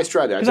had my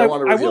strategy. I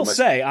will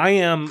say, I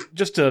am,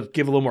 just to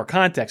give a little more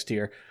context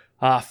here,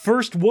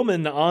 first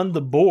woman on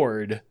the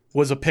board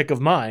was a pick of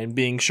mine,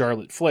 being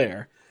Charlotte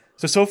Flair.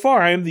 So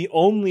far, I am the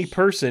only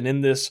person in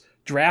this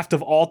draft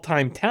of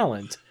all-time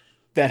talent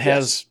that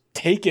has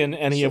taken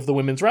any of the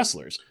women's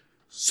wrestlers.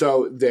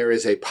 So there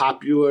is a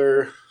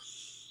popular...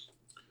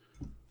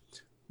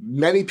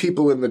 Many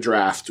people in the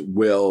draft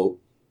will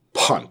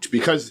punt,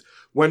 because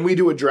when we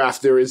do a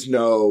draft, there is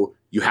no...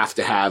 You have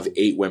to have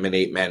 8 women,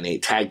 8 men,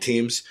 8 tag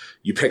teams.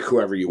 You pick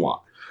whoever you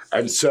want.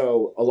 And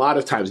so a lot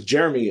of times,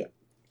 Jeremy,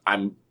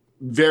 I'm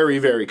very,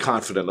 very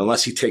confident,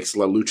 unless he takes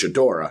La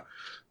Luchadora,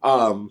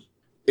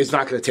 is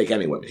not going to take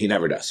any women. He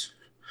never does.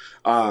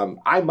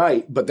 I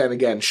might, but then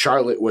again,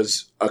 Charlotte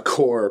was a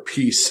core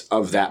piece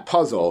of that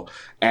puzzle.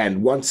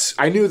 And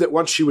I knew that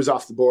once she was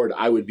off the board,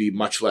 I would be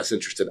much less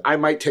interested. I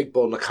might take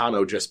Bull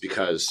Nakano just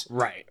because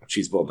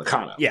she's Bull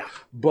Nakano. Yeah.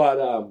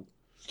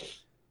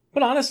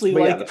 But honestly,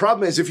 the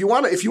problem is if you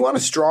want a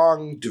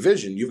strong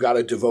division, you've got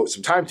to devote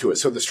some time to it.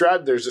 So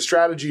there's a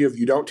strategy of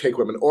you don't take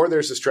women, or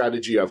there's a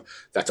strategy of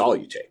that's all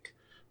you take.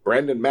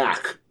 Brandon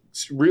Mack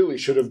really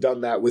should have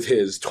done that with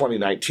his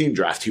 2019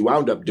 draft. He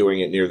wound up doing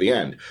it near the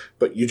end,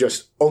 but you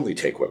just only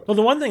take women. Well,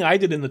 the one thing I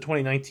did in the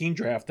 2019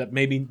 draft that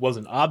maybe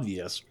wasn't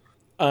obvious,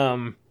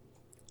 because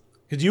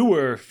you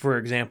were, for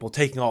example,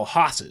 taking all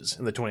Haas's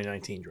in the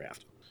 2019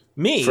 draft.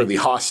 Me for the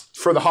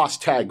Haas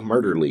Tag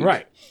Murder League,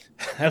 right?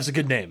 That was a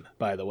good name,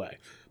 by the way.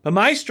 But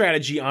my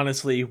strategy,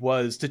 honestly,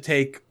 was to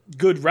take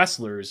good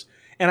wrestlers,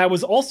 and I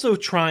was also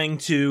trying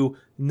to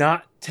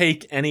not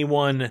take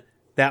anyone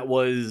that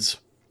was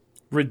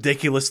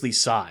ridiculously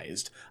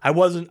sized. I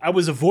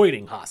was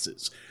avoiding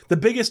Haas's. The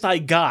biggest I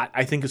got,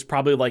 I think, is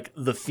probably like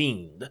The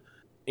Fiend.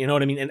 You know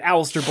what I mean? And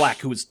Aleister Black,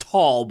 who is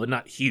tall but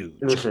not huge.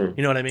 Mm-hmm.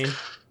 You know what I mean?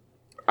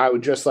 I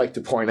would just like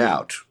to point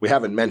out, we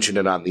haven't mentioned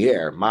it on the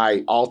air,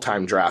 my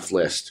all-time draft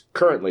list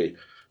currently,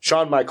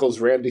 Shawn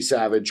Michaels, Randy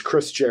Savage,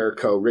 Chris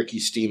Jericho, Ricky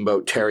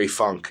Steamboat, Terry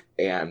Funk,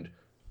 and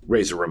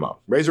Razor Ramon.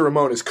 Razor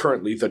Ramon is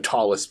currently the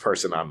tallest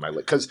person on my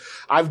list, because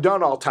I've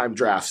done all-time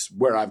drafts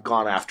where I've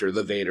gone after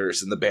the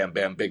Vaders and the Bam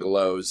Bam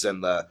Bigelows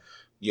and the,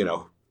 you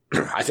know,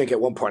 I think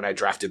at one point I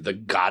drafted the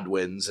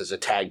Godwins as a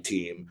tag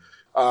team.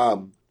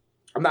 I'm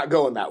not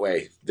going that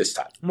way this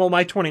time. Well,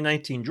 my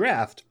 2019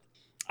 draft,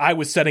 I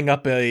was setting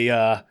up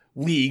a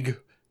league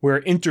where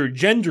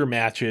intergender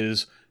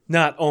matches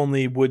not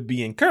only would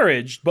be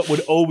encouraged, but would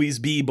always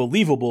be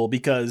believable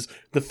because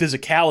the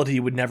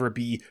physicality would never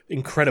be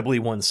incredibly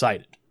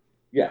one-sided.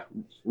 Yeah.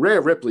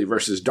 Rhea Ripley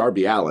versus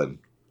Darby Allin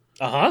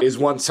is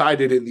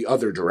one-sided in the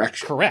other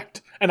direction.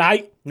 Correct. And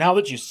now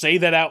that you say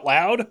that out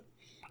loud,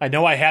 I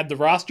know I had the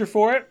roster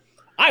for it.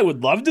 I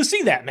would love to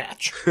see that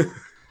match.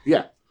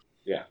 Yeah.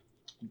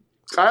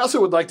 I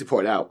also would like to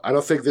point out, I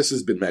don't think this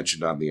has been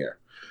mentioned on the air.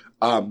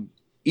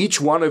 Each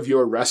one of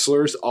your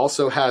wrestlers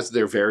also has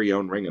their very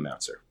own ring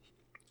announcer.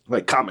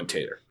 Like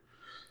commentator,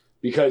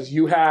 because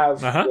you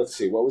have, let's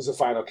see, what was the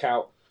final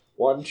count?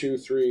 1, 2,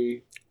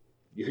 3.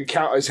 You could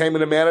count, is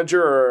Heyman a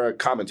manager or a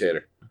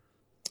commentator?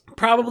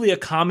 probably a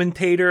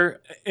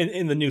commentator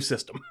in the new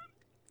system.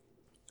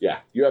 Yeah,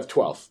 you have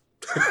 12.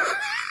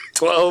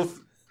 12.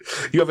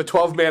 You have a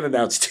 12-man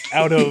announced team.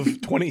 Out of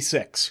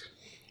 26.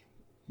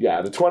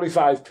 Yeah, the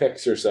 25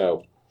 picks or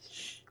so.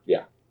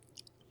 Yeah.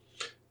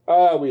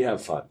 We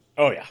have fun.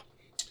 Oh, yeah.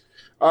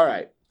 All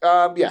right.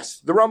 Yes,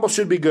 the Rumble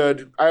should be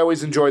good. I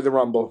always enjoy the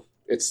Rumble.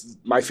 It's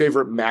my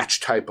favorite match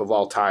type of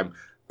all time.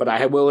 But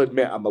I will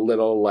admit I'm a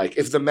little like,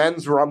 if the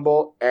men's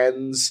Rumble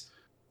ends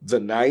the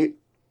night,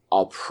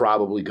 I'll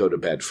probably go to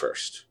bed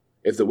first.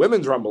 If the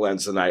women's Rumble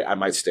ends the night, I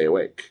might stay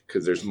awake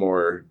because there's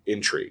more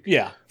intrigue.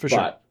 Yeah, for sure.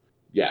 But,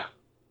 yeah,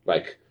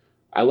 like,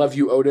 I love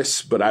you,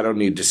 Otis, but I don't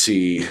need to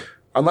see,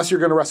 unless you're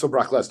going to wrestle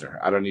Brock Lesnar,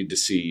 I don't need to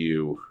see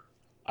you.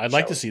 I'd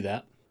like to see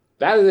that.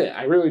 That is it.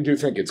 I really do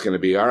think it's going to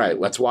be, all right,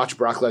 let's watch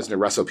Brock Lesnar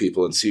wrestle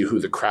people and see who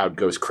the crowd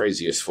goes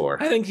craziest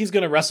for. I think he's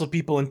going to wrestle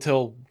people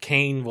until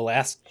Cain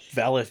Velasquez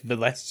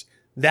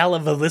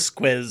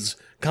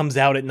comes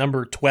out at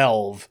number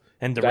 12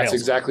 and derails. That's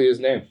exactly his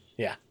name.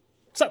 Yeah,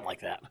 something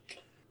like that.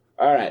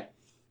 All right.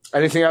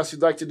 Anything else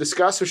you'd like to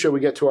discuss, or shall we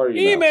get to our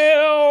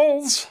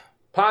emails?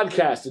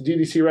 Podcast at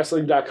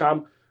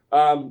ddtwrestling.com.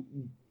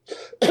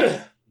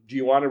 Do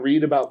you want to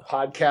read about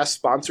podcast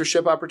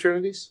sponsorship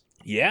opportunities?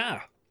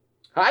 Yeah.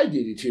 Hi,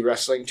 DDT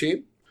Wrestling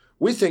Team.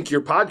 We think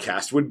your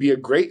podcast would be a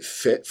great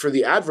fit for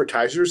the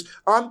advertisers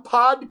on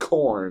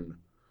Podcorn.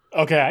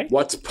 Okay.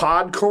 What's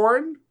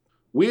Podcorn?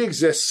 We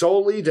exist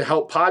solely to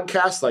help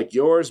podcasts like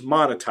yours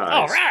monetize.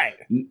 All right.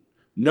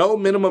 No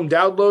minimum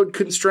download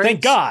constraints.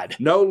 Thank God.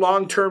 No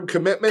long-term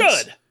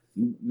commitments. Good.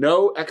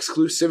 No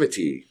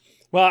exclusivity.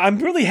 Well, I'm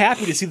really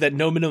happy to see that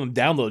no minimum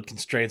download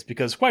constraints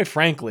because, quite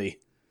frankly...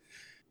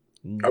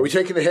 Are we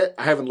taking a hit?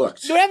 I haven't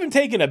looked. We haven't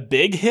taken a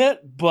big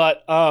hit,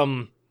 but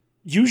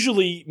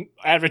usually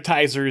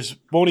advertisers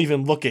won't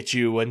even look at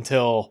you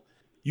until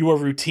you are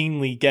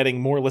routinely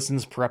getting more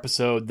listens per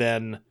episode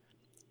than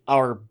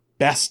our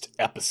best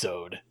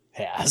episode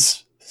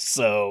has.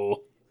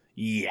 So,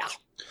 yeah.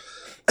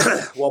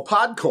 Well,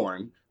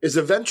 Podcorn is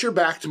a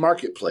venture-backed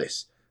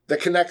marketplace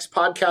that connects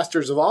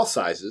podcasters of all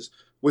sizes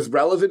with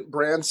relevant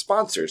brand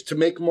sponsors to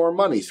make more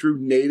money through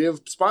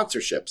native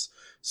sponsorships,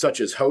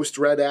 such as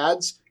host-read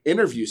ads,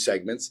 interview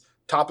segments,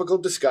 topical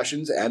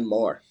discussions, and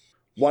more.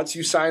 Once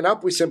you sign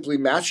up, we simply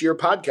match your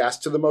podcast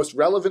to the most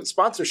relevant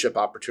sponsorship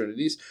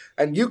opportunities,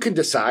 and you can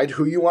decide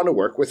who you want to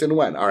work with and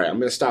when. All right, I'm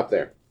going to stop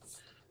there.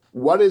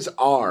 What is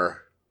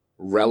our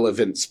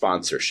relevant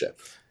sponsorship?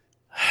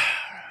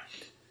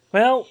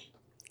 Well,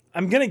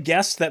 I'm going to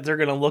guess that they're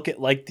going to look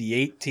at like the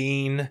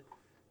 18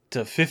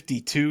 to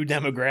 52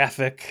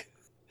 demographic,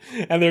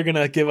 and they're going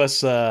to give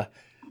us an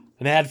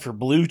ad for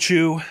Blue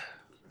Chew.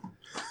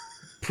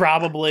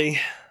 Probably.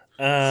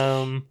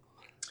 I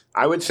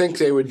would think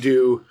they would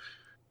do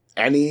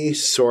any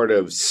sort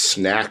of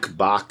snack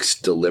box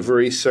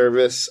delivery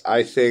service,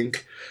 I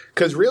think.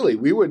 Because really,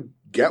 we would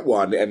get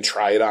one and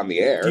try it on the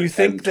air. Do you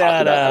think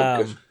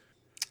that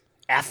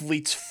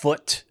Athlete's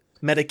Foot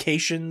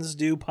medications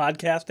do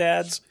podcast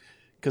ads?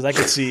 Because I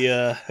could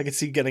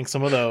see getting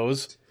some of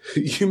those.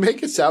 You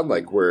make it sound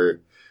like we're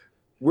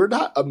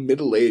not a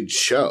middle-aged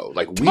show.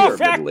 Like we are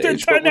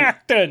middle-aged.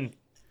 Acton.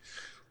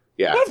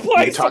 Yeah. Let's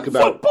play some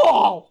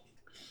football.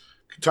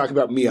 Talk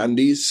about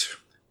MeUndies.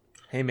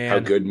 Hey man, how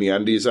good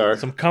MeUndies are.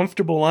 Some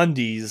comfortable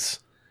undies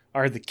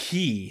are the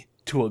key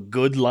to a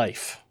good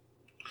life,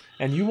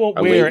 and you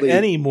won't wear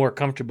any more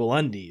comfortable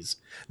undies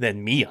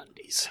than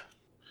MeUndies.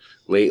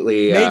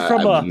 Lately, made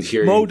from a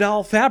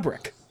modal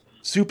fabric,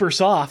 super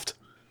soft.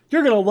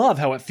 You're gonna love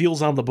how it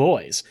feels on the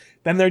boys.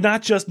 Then they're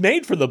not just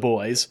made for the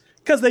boys,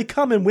 because they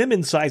come in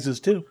women's sizes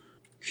too.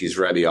 He's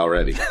ready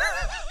already.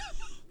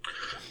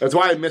 That's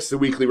why I missed the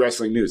weekly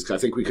wrestling news, because I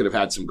think we could have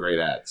had some great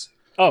ads.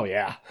 Oh,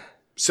 yeah.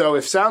 So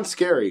if Sounds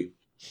Scary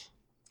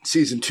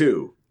Season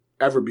 2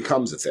 ever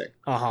becomes a thing,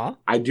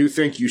 I do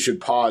think you should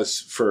pause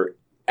for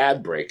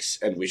ad breaks,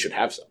 and we should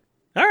have some.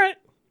 All right.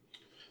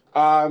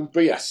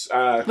 But yes.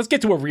 Let's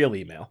get to a real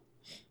email.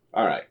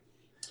 All right.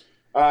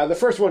 The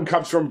first one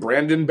comes from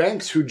Brandon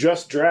Banks, who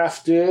just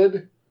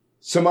drafted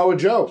Samoa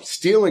Joe,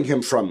 stealing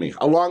him from me,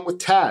 along with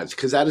Taz,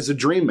 because that is a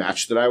dream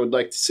match that I would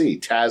like to see,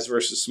 Taz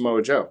versus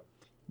Samoa Joe.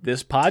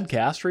 This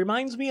podcast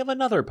reminds me of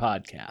another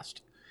podcast.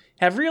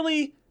 Have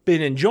really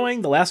been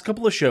enjoying the last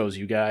couple of shows,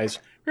 you guys.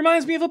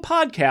 Reminds me of a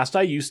podcast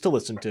I used to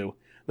listen to.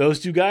 Those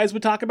two guys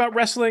would talk about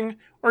wrestling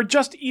or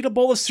just eat a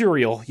bowl of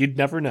cereal. You'd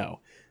never know.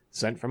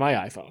 Sent from my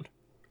iPhone.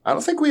 I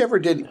don't think we ever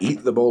did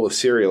eat the bowl of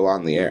cereal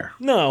on the air.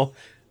 No.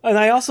 And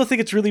I also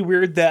think it's really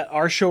weird that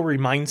our show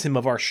reminds him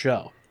of our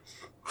show.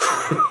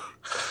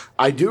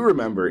 I do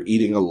remember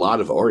eating a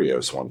lot of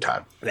Oreos one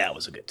time. That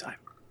was a good time.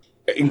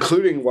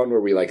 Including one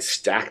where we like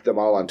stacked them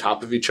all on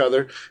top of each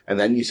other, and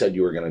then you said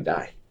you were going to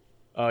die.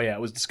 Oh yeah,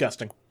 it was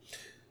disgusting.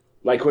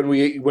 Like when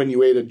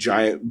you ate a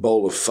giant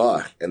bowl of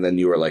pho, and then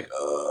you were like,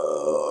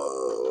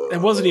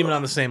 It wasn't even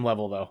on the same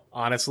level, though.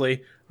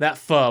 Honestly, that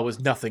pho was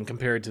nothing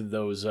compared to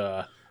those.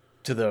 That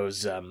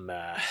was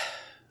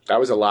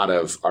a lot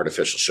of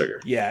artificial sugar.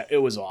 Yeah, it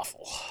was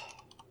awful.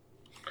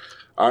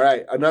 All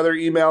right, an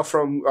email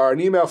from our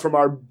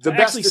Actually,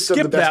 bestest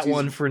skip of the that besties.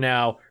 one for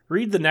now.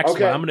 Read the next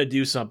Okay. one. I'm going to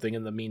do something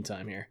in the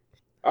meantime here.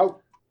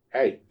 Oh,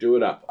 hey, do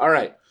it up. All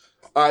right.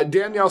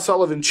 Danielle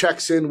Sullivan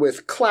checks in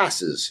with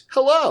classes.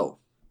 Hello.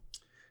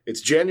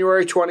 It's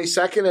January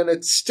 22nd, and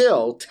it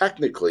still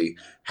technically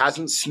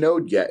hasn't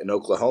snowed yet in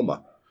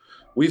Oklahoma.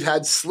 We've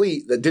had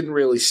sleet that didn't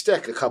really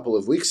stick a couple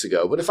of weeks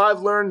ago, but if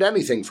I've learned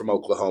anything from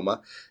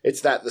Oklahoma, it's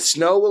that the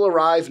snow will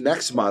arrive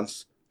next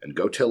month and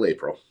go till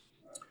April.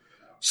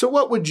 So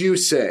what would you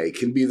say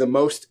can be the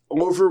most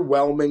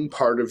overwhelming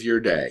part of your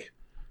day?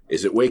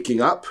 Is it waking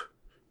up,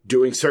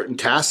 doing certain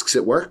tasks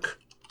at work?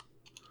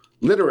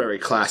 Literary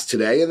class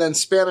today, and then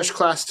Spanish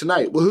class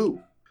tonight.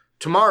 Woohoo!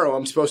 Tomorrow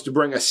I'm supposed to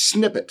bring a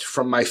snippet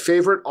from my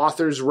favorite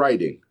author's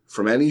writing,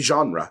 from any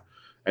genre,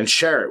 and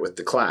share it with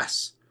the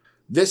class.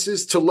 This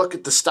is to look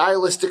at the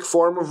stylistic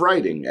form of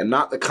writing and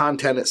not the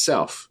content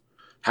itself.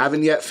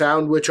 Haven't yet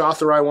found which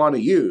author I want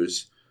to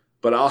use,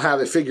 but I'll have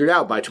it figured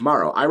out by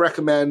tomorrow. I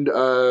recommend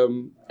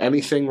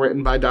anything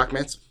written by Doc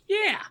Manson.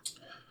 Yeah.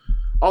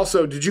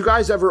 Also, did you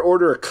guys ever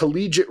order a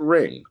collegiate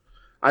ring?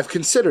 I've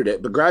considered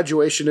it, but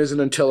graduation isn't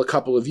until a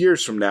couple of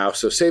years from now,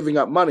 so saving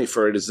up money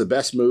for it is the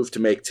best move to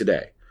make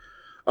today.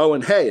 Oh,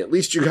 and hey, at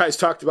least you guys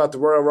talked about the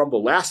Royal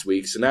Rumble last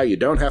week, so now you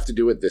don't have to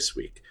do it this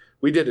week.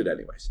 We did it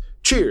anyways.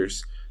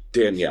 Cheers,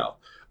 Danielle.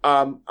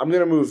 I'm going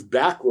to move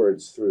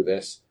backwards through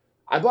this.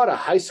 I bought a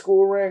high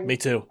school ring. Me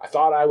too. I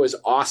thought I was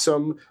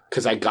awesome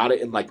because I got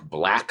it in like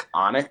black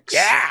onyx.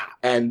 Yeah.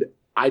 And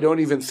I don't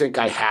even think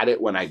I had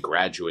it when I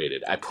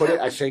graduated. I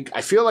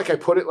feel like I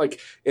put it like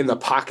in the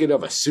pocket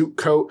of a suit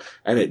coat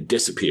and it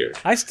disappeared.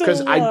 I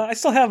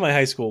still have my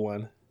high school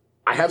one.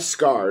 I have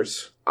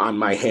scars on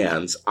my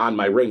hands, on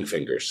my ring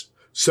fingers.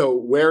 So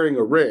wearing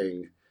a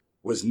ring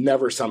was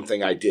never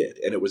something I did.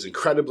 And it was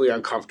incredibly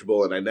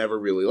uncomfortable and I never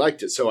really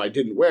liked it. So I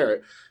didn't wear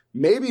it.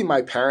 Maybe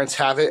my parents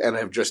have it and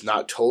have just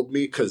not told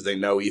me because they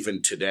know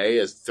even today,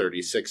 as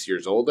 36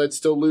 years old, I'd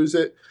still lose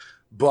it.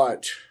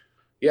 But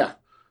yeah,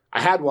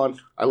 I had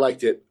one. I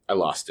liked it. I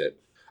lost it.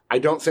 I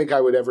don't think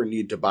I would ever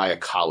need to buy a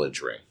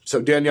college ring.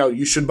 So Danielle,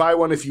 you should buy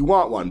one if you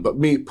want one. But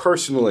me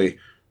personally,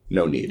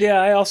 no need.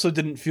 Yeah, I also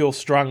didn't feel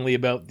strongly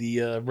about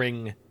the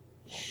ring,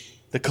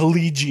 the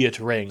collegiate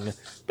ring.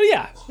 But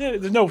yeah,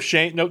 there's no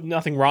shame,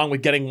 nothing wrong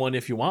with getting one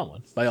if you want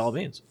one, by all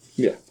means.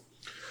 Yeah.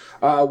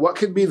 What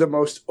could be the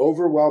most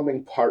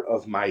overwhelming part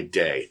of my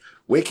day?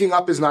 Waking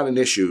up is not an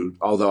issue,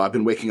 although I've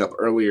been waking up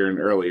earlier and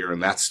earlier,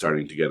 and that's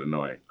starting to get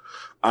annoying.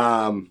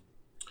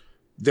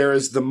 There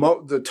is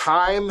the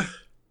time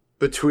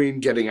between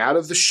getting out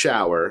of the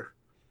shower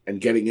and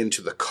getting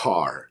into the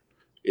car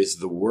is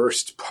the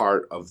worst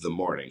part of the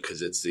morning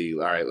because it's all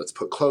right, let's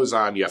put clothes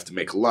on. You have to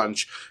make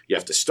lunch. You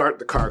have to start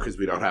the car because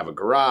we don't have a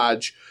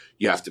garage.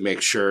 You have to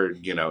make sure,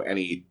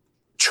 any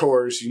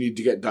chores you need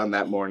to get done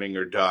that morning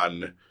are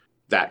done.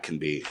 That can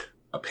be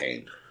a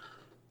pain.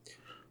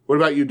 What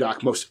about you,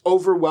 Doc? Most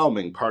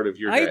overwhelming part of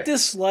your day? I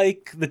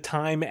dislike the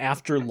time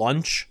after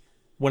lunch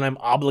when I'm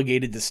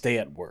obligated to stay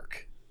at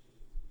work.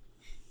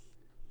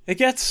 It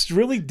gets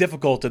really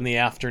difficult in the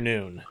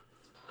afternoon.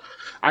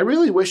 I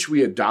really wish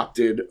we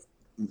adopted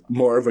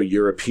more of a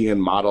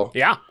European model.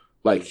 Yeah.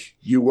 Like,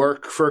 you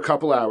work for a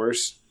couple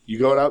hours, you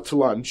go out to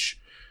lunch,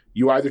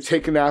 you either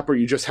take a nap or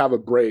you just have a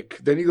break,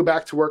 then you go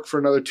back to work for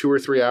another 2 or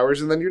 3 hours,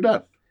 and then you're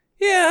done.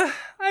 Yeah,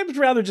 I'd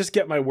rather just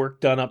get my work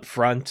done up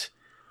front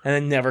and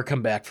then never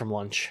come back from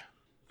lunch.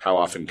 How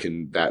often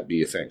can that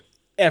be a thing?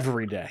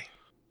 Every day.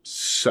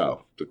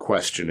 So, the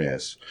question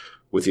is,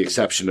 with the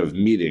exception of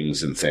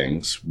meetings and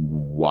things,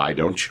 why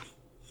don't you?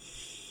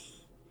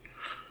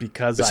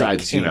 Because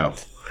besides, I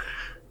can't.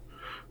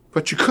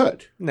 But you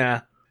could.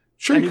 Nah.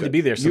 Sure, I you need could. to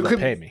be there so they'll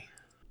pay me.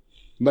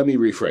 Let me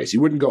rephrase.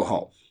 You wouldn't go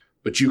home,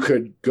 but you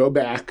could go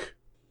back,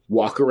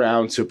 walk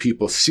around so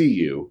people see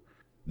you,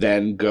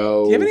 then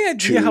go. Do you have any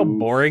idea how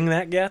boring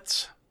that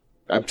gets?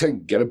 I'm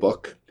saying get a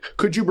book.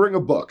 Could you bring a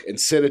book and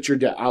sit at your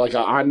desk, like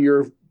on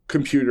your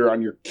computer,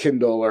 on your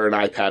Kindle or an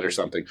iPad or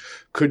something?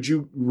 Could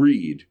you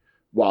read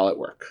while at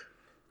work?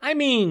 I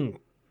mean,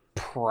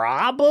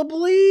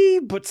 probably,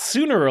 but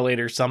sooner or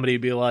later somebody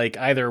would be like,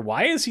 either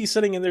why is he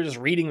sitting in there just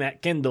reading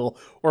that Kindle,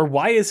 or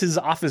why is his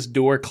office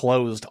door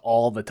closed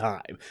all the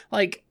time?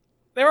 Like,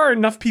 there are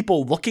enough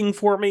people looking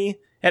for me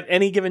at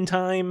any given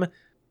time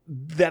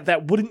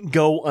that wouldn't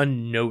go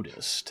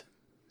unnoticed.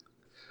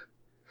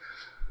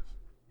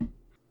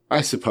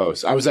 I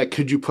suppose. I was like,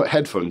 could you put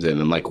headphones in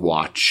and like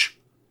watch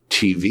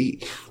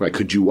TV? Like,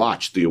 could you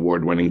watch the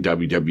award-winning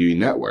WWE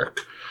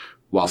Network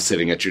while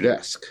sitting at your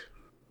desk?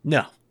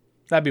 No,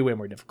 that'd be way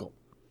more difficult.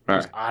 All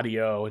There's right.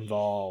 audio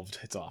involved.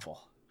 It's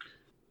awful.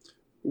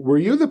 Were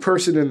you the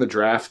person in the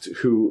draft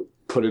who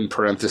put in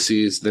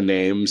parentheses the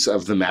names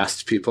of the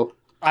masked people?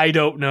 I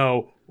don't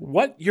know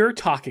what you're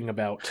talking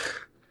about.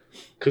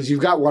 Because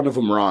you've got one of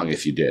them wrong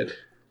if you did.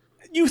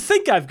 You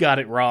think I've got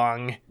it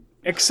wrong,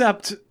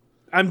 except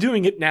I'm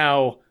doing it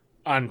now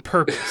on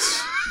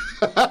purpose.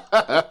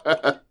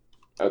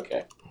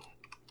 Okay.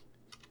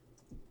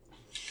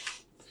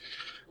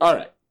 All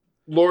right.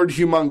 Lord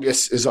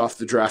Humongous is off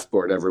the draft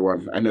board,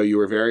 everyone. I know you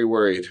were very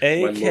worried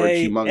when Lord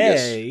Humongous...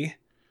 A.K.A.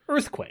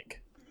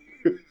 Earthquake.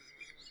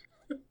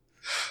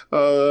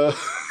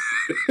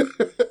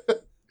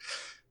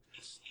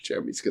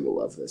 Jeremy's going to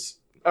love this.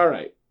 All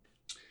right.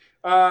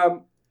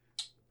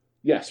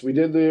 Yes, we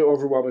did the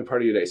overwhelming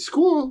part of your day.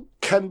 School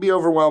can be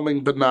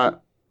overwhelming, but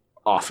not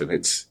often.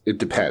 It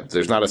depends.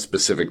 There's not a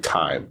specific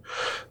time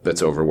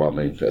that's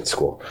overwhelming at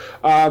school.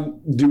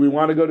 Do we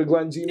want to go to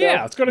Glenn's email?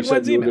 Yeah, let's go to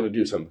Glenn's email. You were going to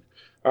do something.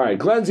 All right,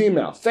 Glenn's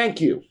email. Thank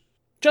you.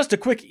 Just a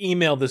quick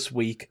email this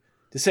week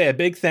to say a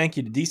big thank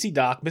you to DC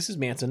Doc, Mrs.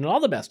 Manson, and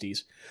all the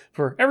besties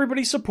for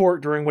everybody's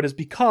support during what has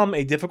become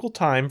a difficult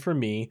time for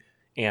me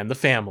and the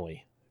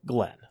family.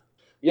 Glenn.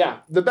 Yeah,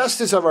 the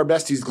bestest of our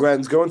besties,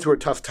 Glenn's going through a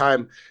tough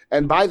time.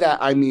 And by that,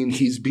 I mean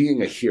he's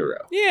being a hero.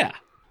 Yeah.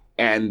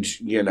 And,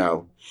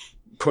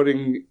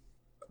 putting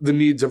the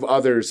needs of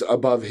others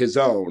above his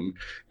own.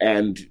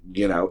 And,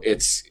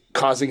 it's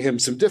causing him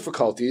some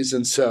difficulties.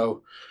 And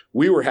so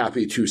we were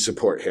happy to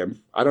support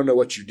him. I don't know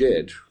what you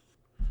did.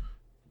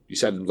 You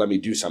said, let me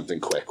do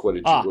something quick. What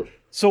did you do?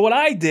 So what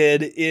I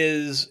did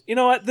is, you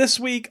know what? This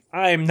week,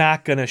 I'm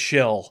not going to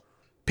shill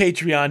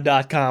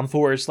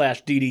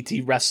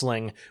patreon.com/DDT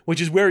Wrestling, which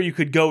is where you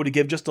could go to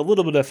give just a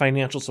little bit of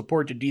financial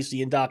support to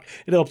DC and Doc.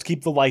 It helps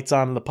keep the lights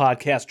on and the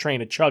podcast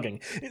train chugging.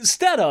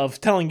 Instead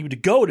of telling you to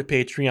go to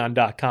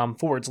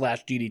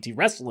patreon.com/DDT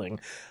Wrestling,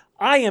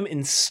 I am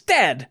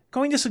instead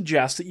going to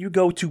suggest that you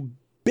go to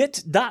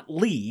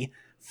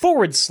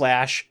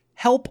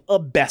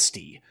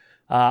bit.ly/helpabestie,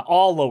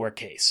 all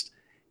lowercase.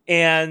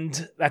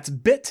 And that's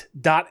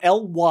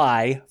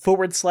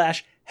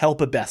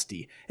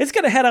bit.ly/helpabestie. It's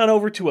going to head on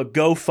over to a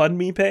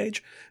GoFundMe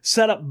page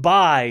set up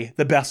by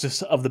the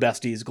bestest of the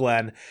besties,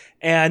 Glenn.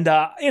 And,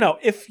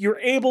 if you're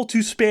able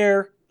to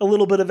spare a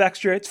little bit of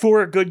extra, it's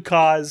for a good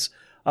cause.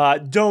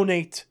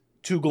 Donate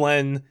to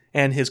Glenn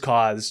and his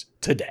cause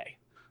today.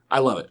 I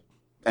love it.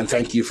 And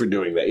thank you for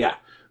doing that. Yeah.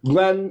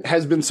 Glenn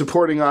has been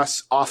supporting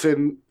us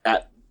often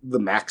at the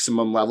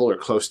maximum level or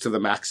close to the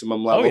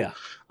maximum level. Oh, yeah.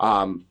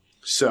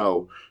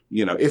 So,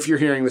 if you're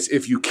hearing this,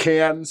 if you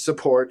can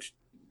support,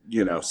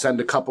 send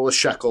a couple of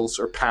shekels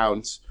or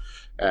pounds,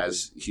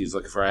 as he's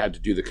looking for. I had to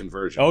do the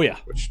conversion. Oh, yeah.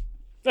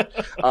 But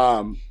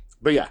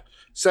yeah,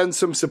 send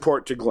some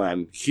support to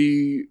Glenn.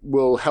 He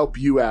will help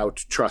you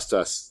out. Trust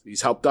us.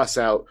 He's helped us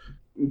out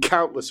in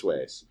countless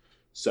ways.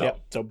 So,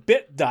 yep. So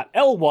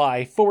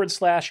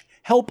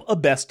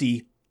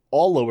bit.ly/helpabestie,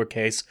 all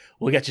lowercase.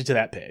 We'll get you to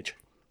that page.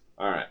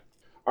 All right.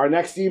 Our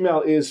next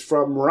email is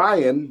from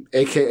Ryan,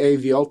 a.k.a.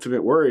 The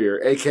Ultimate Warrior,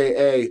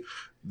 a.k.a.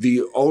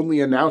 the only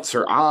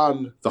announcer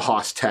on the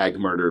Hoss Tag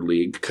Murder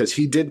League, because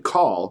he did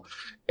call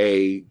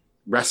a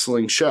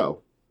wrestling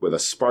show with a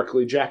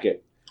sparkly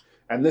jacket.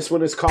 And this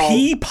one is called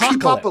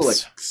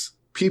P-pocalypse.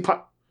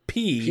 P-pocalypse?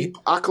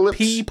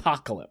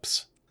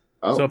 P-pocalypse.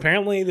 Oh. So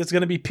apparently there's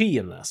going to be pee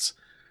in this.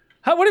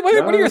 What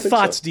are your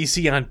thoughts,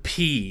 DC, on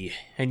pee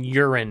and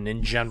urine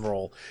in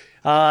general?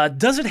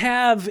 Does it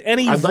have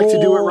any I'd like to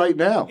do it right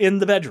now. In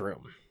the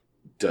bedroom?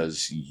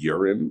 Does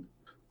urine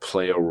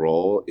play a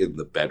role in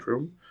the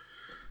bedroom?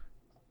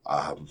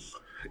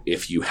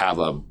 If you have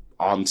a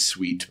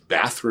ensuite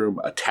bathroom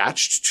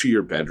attached to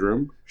your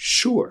bedroom,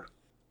 sure.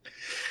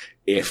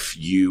 If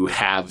you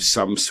have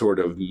some sort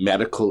of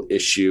medical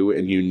issue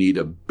and you need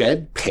a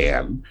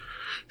bedpan,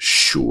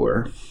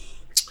 sure.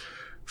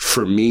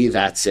 For me,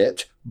 that's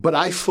it. But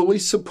I fully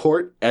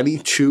support any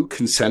two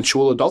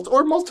consensual adults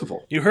or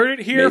multiple. You heard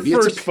it here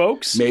first,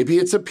 folks. Maybe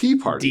it's a pee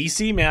party.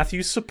 DC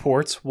Matthews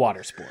supports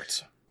water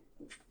sports.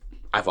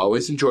 I've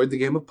always enjoyed the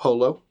game of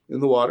polo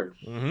in the water.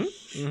 Mm-hmm.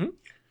 Mm-hmm.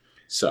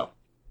 So,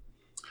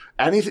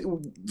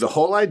 the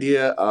whole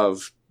idea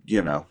of,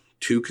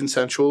 two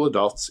consensual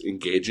adults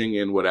engaging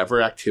in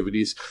whatever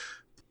activities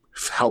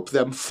help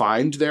them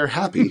find their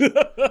happy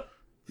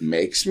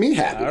makes me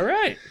happy. All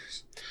right.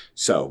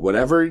 So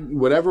whatever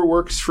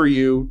works for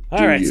you.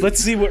 All right, so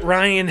let's see what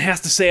Ryan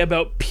has to say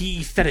about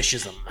pee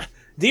fetishism.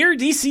 Dear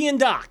DC and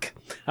Doc,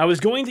 I was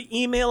going to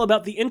email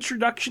about the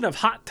introduction of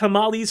hot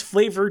tamales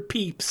flavored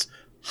peeps,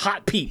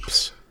 hot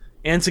peeps,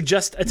 and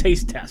suggest a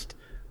taste test.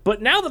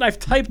 But now that I've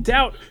typed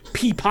out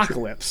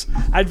P-pocalypse,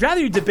 I'd rather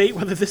you debate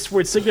whether this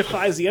word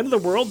signifies the end of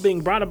the world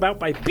being brought about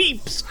by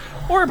peeps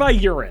or by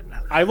urine.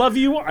 I love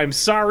you. I'm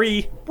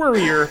sorry.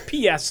 Worrier.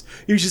 P.S.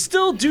 You should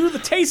still do the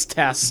taste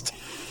test.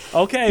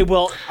 Okay,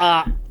 well,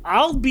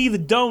 I'll be the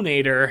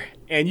donator,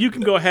 and you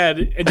can go ahead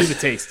and do the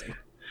tasting.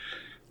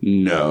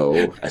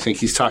 No, I think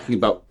he's talking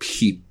about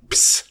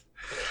peeps.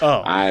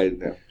 Oh.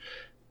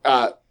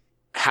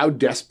 How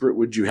desperate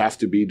would you have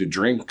to be to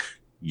drink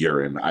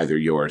urine, either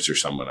yours or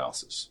someone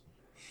else's?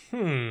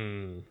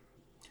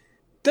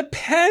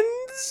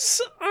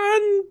 Depends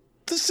on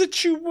the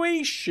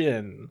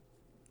situation,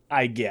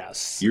 I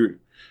guess.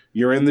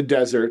 You're in the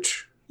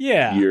desert.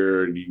 Yeah.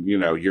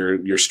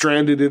 You're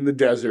stranded in the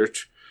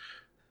desert.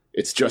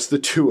 It's just the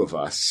two of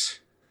us.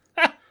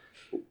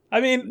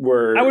 I mean,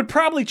 I would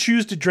probably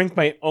choose to drink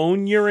my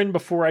own urine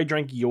before I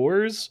drank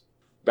yours.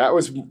 That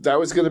was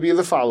going to be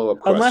the follow-up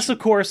question. Unless, of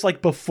course,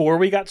 like before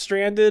we got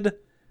stranded,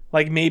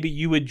 like maybe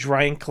you had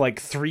drank like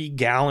 3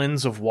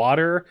 gallons of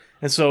water,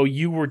 and so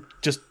you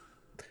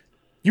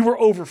were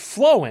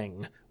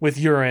overflowing with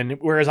urine,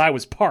 whereas I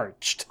was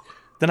parched,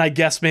 then I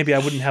guess maybe I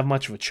wouldn't have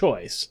much of a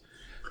choice.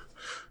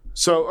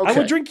 So, okay. I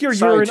would drink your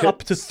urine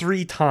up to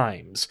 3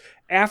 times,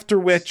 after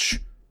which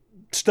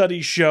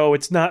studies show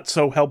it's not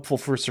so helpful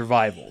for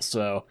survival.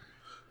 So,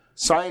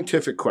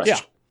 scientific question.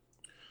 Yeah.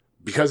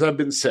 Because I've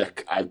been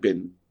sick, I've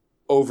been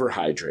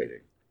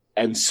overhydrating.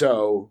 And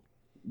so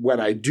when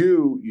I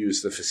do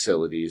use the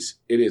facilities,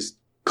 it is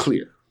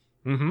clear.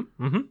 Mm-hmm.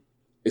 Mm-hmm.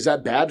 Is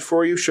that bad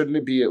for you? Shouldn't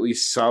it be at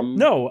least some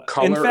color,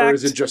 in fact, or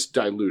is it just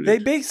diluted? They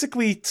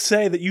basically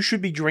say that you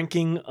should be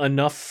drinking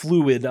enough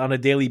fluid on a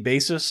daily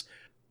basis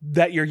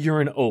that your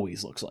urine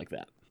always looks like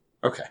that.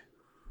 Okay.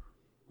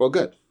 Well,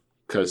 good.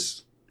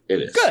 Because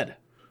it is. Good.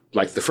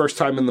 Like the first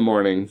time in the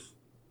morning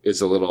is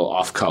a little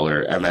off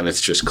color, and then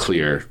it's just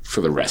clear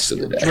for the rest of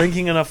the day.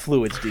 Drinking enough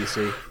fluids,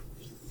 DC.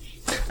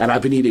 And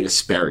I've been eating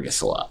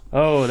asparagus a lot.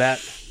 Oh, that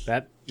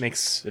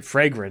makes it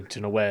fragrant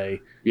in a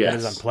way that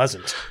is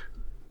unpleasant.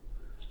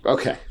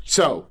 Okay,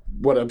 so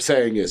what I'm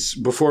saying is,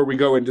 before we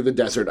go into the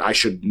desert, I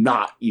should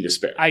not eat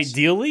asparagus.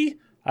 Ideally,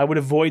 I would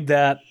avoid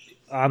that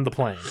on the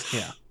plane.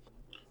 Yeah.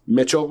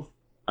 Mitchell,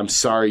 I'm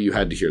sorry you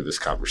had to hear this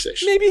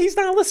conversation. Maybe he's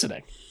not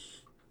listening.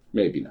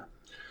 Maybe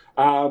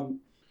not.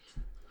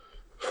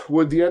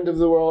 Would the end of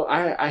the world?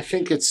 I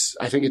think it's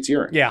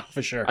urine. Yeah,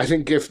 for sure. I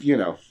think if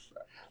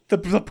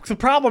the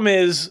problem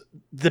is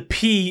the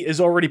P is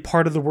already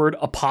part of the word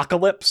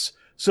apocalypse.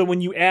 So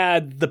when you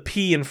add the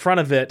P in front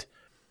of it,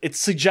 it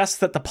suggests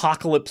that the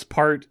apocalypse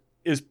part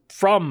is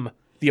from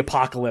the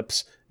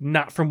apocalypse,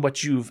 not from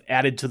what you've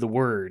added to the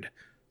word.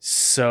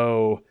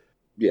 So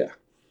yeah,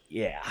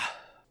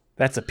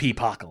 that's a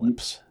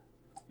P-pocalypse.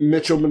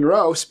 Mitchell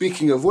Monroe,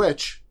 speaking of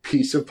which,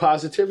 piece of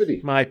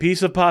positivity. My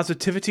piece of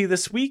positivity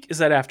this week is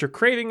that after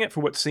craving it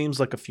for what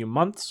seems like a few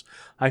months,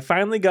 I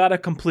finally got a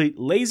complete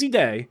lazy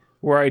day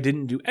where I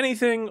didn't do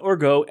anything or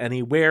go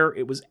anywhere.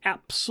 It was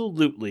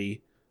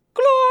absolutely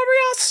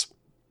glorious.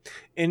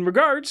 In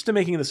regards to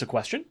making this a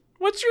question,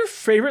 what's your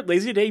favorite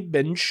lazy day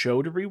binge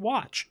show to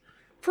rewatch?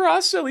 For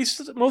us, at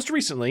least most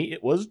recently,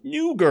 it was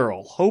New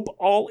Girl. Hope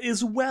all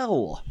is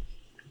well.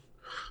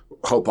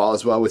 Hope all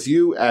is well with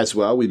you as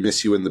well. We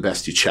miss you in the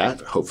Bestie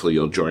chat. Hopefully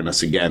you'll join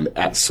us again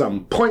at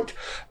some point.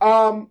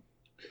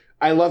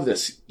 I love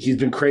this. He's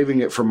been craving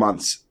it for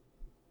months.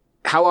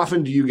 How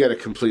often do you get a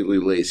completely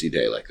lazy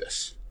day like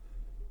this?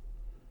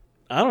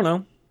 I don't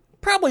know.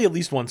 Probably at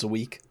least once a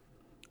week.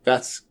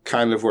 That's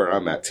kind of where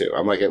I'm at too.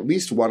 I'm like, at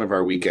least one of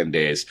our weekend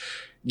days,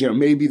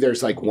 maybe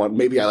there's like one,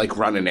 maybe I like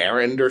run an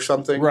errand or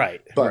something.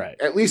 Right. But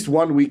at least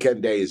one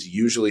weekend day is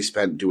usually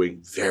spent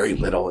doing very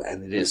little,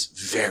 and it is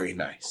very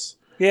nice.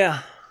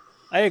 Yeah,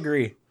 I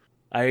agree.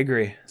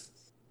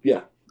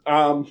 Yeah.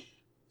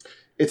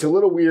 It's a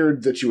little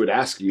weird that you would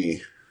ask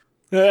me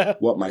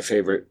what my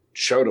favorite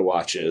show to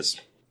watch is.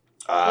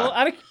 But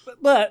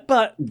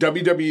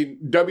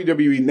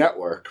WWE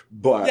Network,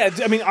 but... Yeah,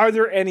 I mean, are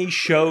there any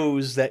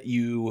shows that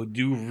you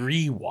do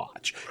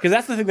rewatch? Because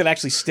that's the thing that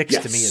actually sticks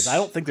to me, is I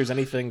don't think there's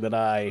anything that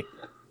I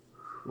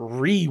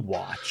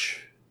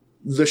rewatch.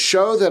 The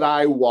show that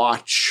I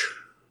watch,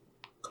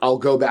 I'll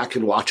go back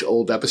and watch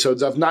old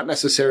episodes of, not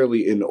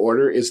necessarily in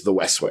order, is The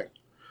West Wing.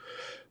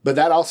 But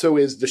that also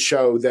is the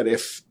show that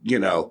if,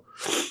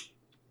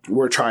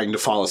 we're trying to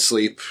fall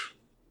asleep,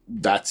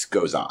 that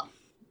goes on.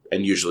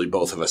 And usually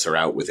both of us are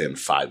out within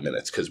 5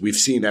 minutes because we've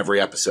seen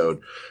every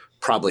episode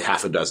probably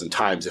half a dozen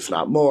times, if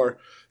not more.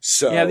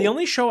 So yeah, the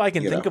only show I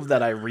can think of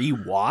that I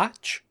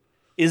rewatch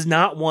is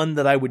not one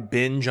that I would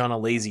binge on a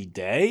lazy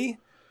day,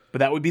 but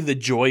that would be The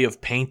Joy of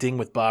Painting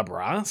with Bob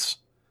Ross.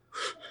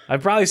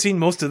 I've probably seen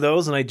most of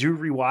those, and I do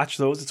rewatch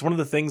those. It's one of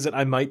the things that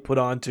I might put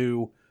on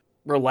to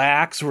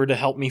relax or to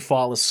help me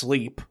fall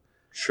asleep.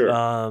 Sure.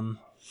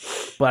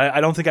 But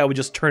I don't think I would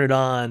just turn it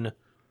on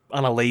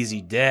a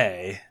lazy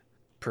day,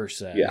 per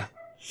se. Yeah.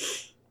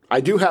 I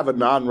do have a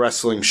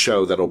non-wrestling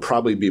show that'll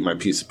probably be my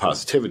piece of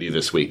positivity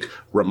this week.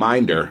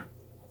 Reminder,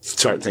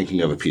 start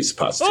thinking of a piece of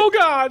positivity. Oh,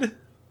 God!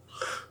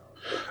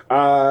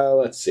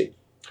 Let's see.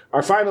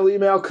 Our final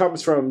email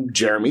comes from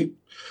Jeremy,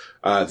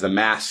 the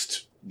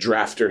masked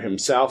drafter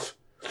himself.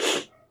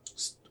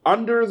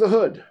 Under the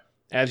hood.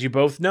 As you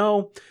both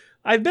know,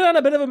 I've been on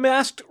a bit of a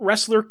masked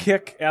wrestler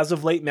kick. As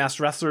of late,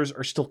 masked wrestlers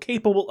are still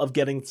capable of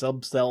getting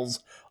subcells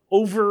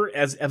over,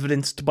 as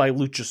evidenced by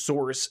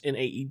Luchasaurus in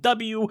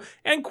AEW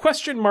and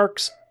Question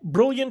Mark's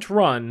brilliant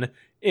run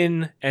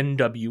in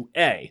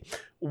NWA.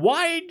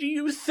 Why do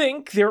you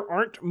think there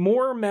aren't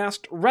more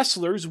masked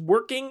wrestlers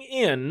working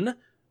in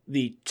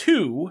the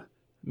 2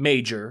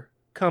 major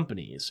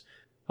companies?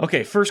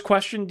 Okay, first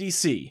question,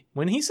 DC.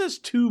 When he says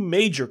 2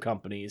 major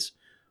companies,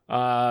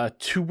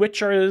 to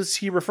which is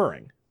he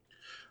referring?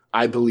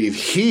 I believe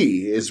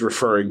he is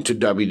referring to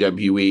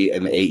WWE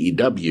and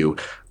AEW.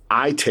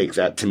 I take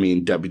that to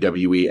mean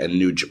WWE and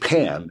New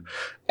Japan.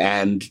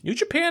 And New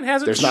Japan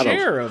has its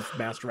share of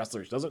masked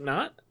wrestlers, does it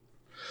not?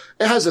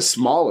 It has a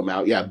small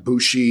amount, yeah.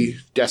 Bushi,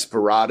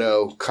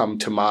 Desperado come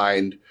to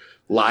mind.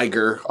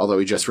 Liger, although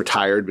he just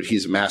retired, but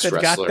he's a masked They've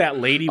wrestler. got that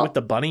lady with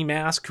the bunny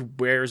mask who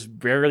wears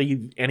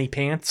barely any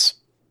pants.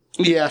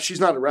 Yeah, she's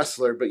not a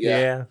wrestler, but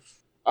yeah.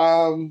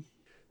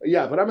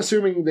 Yeah, but I'm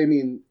assuming they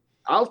mean,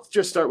 I'll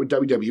just start with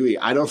WWE.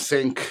 I don't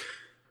think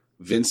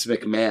Vince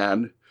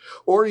McMahon,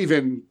 or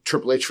even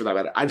Triple H for that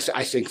matter,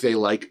 I think they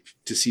like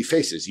to see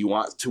faces. You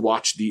want to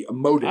watch the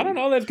emoting. I don't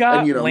know. They've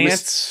got and,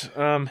 Lance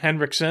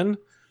Henriksen.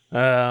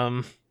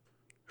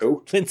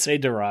 Who?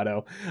 Lince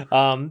Dorado.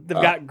 They've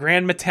got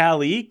Grand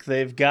Metalik.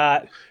 They've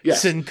got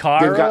Sin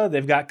Cara.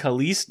 They've got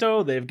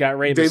Kalisto. They've got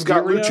Rey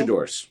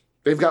Mysterio.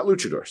 They've got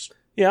luchadors.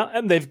 Yeah,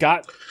 and they've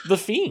got The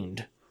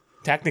Fiend,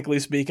 technically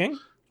speaking.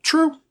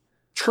 True.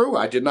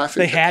 I did not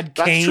think they had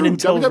Kane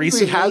until WWE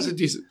recently. Has a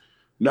decent.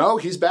 No,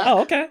 he's back.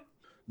 Oh, okay.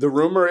 The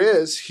rumor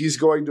is he's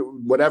going to,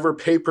 whatever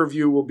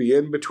pay-per-view will be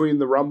in between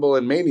the Rumble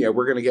and Mania,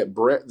 we're going to get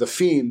The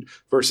Fiend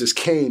versus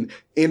Kane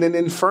in an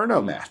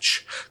Inferno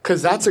match.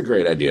 Because that's a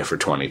great idea for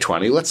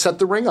 2020. Let's set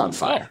the ring on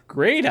fire. Oh,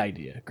 great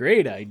idea.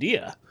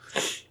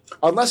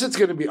 Unless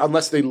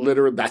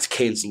that's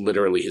Kane's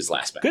literally his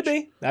last match. Could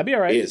be. That'd be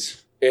all right.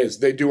 Is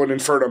they do an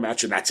Inferno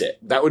match and that's it.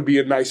 That would be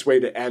a nice way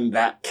to end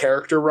that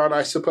character run,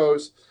 I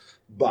suppose.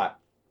 But,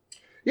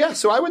 yeah,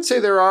 so I would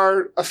say there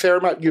are a fair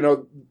amount,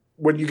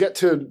 when you get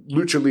to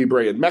Lucha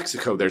Libre in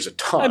Mexico, there's a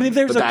ton. I mean,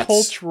 there's a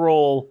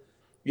cultural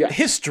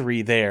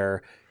history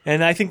there,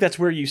 and I think that's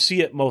where you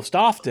see it most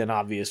often,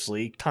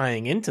 obviously,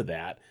 tying into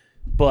that.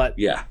 But,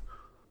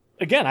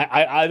 again,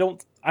 I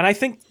don't... And I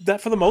think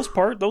that for the most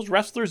part, those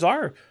wrestlers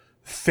are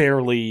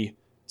fairly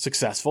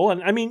successful.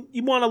 And, I mean,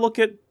 you want to look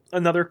at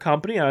another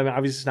company. I mean,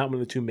 obviously, it's not one of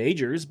the two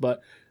majors,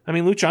 but, I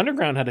mean, Lucha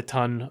Underground had a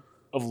ton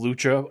of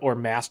lucha or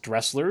masked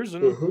wrestlers,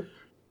 and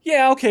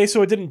yeah, okay,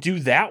 so it didn't do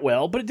that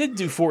well, but it did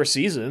do 4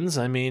 seasons.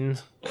 I mean,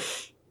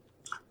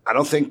 I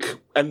don't think,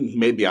 and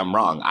maybe I'm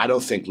wrong, I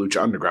don't think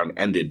Lucha Underground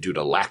ended due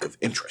to lack of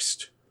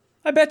interest.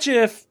 I bet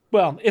you if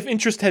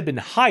interest had been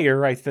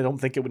higher, I don't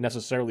think it would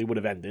necessarily would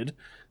have ended.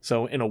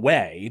 So in a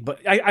way, but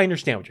I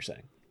understand what you're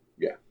saying.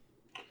 Yeah.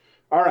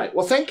 All right.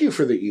 Well, thank you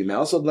for the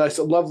emails.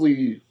 A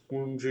lovely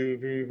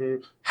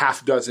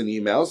half dozen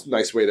emails.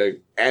 Nice way to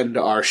end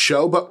our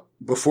show. But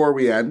before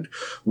we end,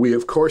 we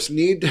of course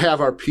need to have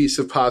our piece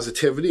of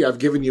positivity. I've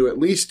given you at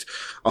least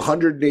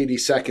 180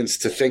 seconds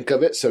to think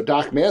of it. So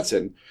Doc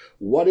Manson,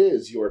 what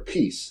is your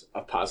piece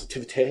of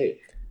positivity?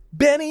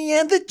 Benny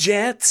and the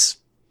Jets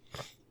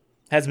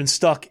has been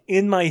stuck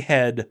in my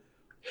head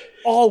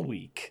all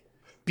week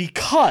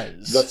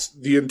because... That's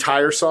the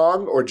entire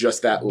song or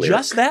just that lyric?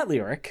 Just that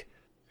lyric.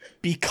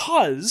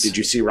 Because... Did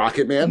you see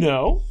Rocket Man?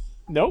 No.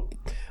 Nope.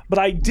 But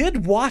I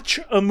did watch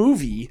a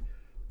movie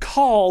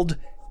called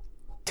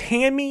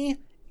Tammy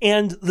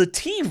and the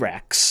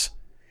T-Rex.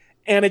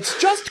 And it's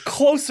just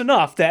close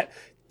enough that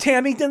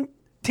Tammy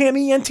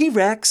and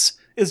T-Rex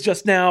is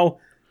just now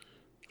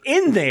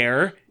in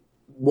there.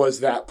 Was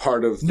that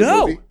part of the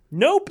movie?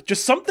 Nope.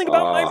 Just something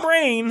about my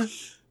brain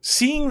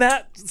seeing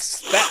that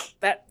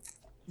set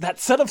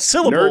of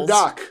syllables.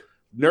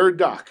 Nerd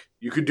Doc.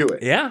 You could do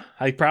it. Yeah,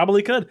 I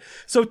probably could.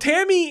 So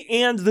Tammy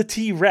and the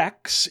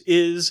T-Rex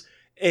is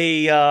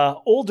a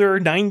older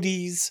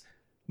 90s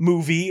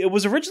movie. It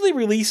was originally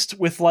released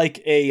with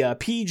like a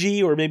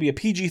PG or maybe a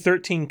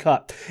PG-13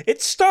 cut.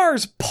 It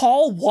stars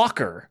Paul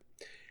Walker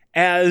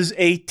as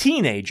a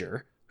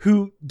teenager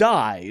who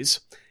dies,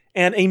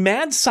 and a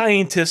mad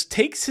scientist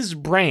takes his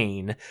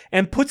brain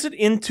and puts it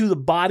into the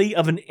body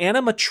of an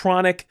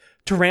animatronic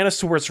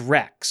Tyrannosaurus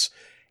Rex.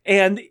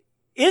 And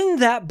in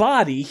that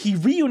body, he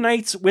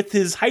reunites with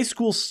his high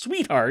school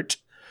sweetheart,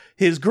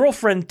 his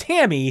girlfriend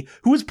Tammy,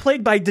 who is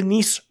played by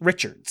Denise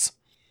Richards.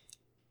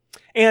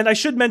 And I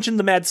should mention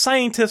the mad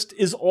scientist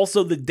is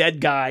also the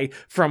dead guy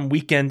from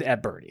Weekend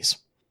at Bernie's.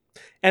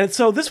 And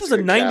so this was a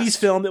 90s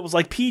film that was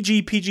like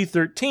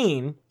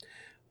PG-13,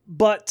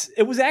 but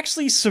it was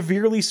actually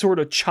severely sort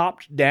of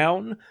chopped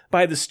down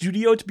by the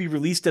studio to be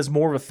released as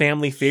more of a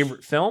family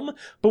favorite film.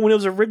 But when it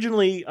was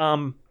originally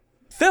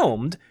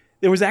filmed,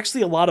 there was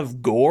actually a lot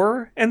of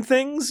gore and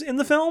things in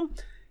the film.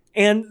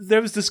 And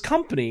there was this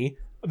company,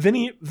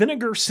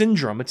 Vinegar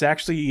Syndrome. It's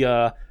actually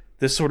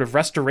this sort of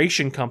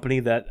restoration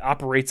company that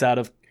operates out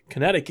of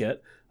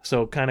Connecticut,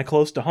 so kind of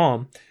close to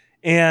home.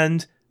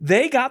 And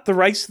they got the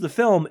rights to the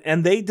film,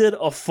 and they did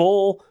a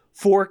full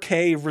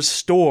 4K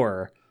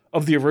restore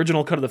of the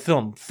original cut of the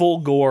film,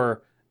 full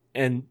gore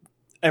and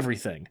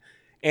everything.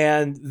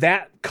 And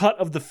that cut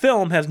of the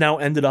film has now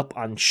ended up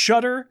on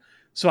Shudder,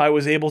 so I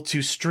was able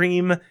to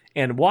stream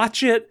and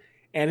watch it,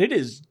 and it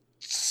is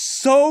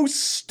so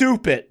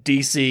stupid,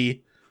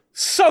 DC.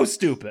 So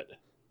stupid.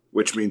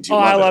 Which means you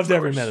love it. I loved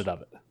every minute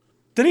of it.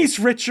 Denise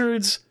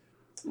Richards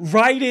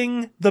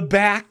riding the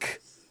back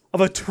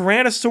of a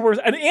Tyrannosaurus,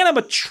 an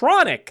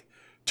animatronic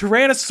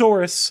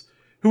Tyrannosaurus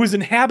who is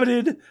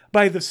inhabited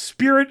by the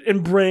spirit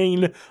and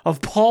brain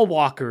of Paul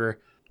Walker.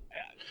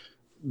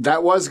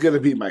 That was going to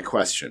be my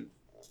question.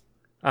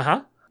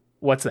 Uh-huh.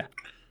 What's that?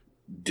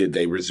 Did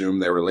they resume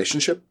their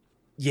relationship?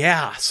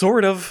 Yeah,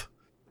 sort of.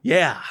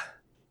 Yeah.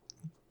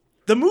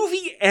 The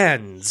movie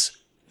ends.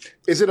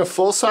 Is it a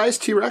full-size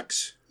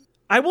T-Rex?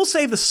 I will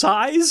say the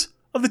size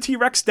of the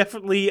T-Rex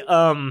definitely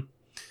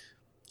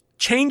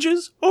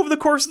changes over the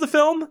course of the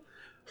film.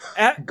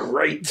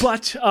 Great.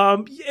 But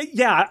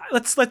yeah,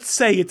 let's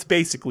say it's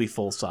basically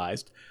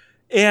full-sized.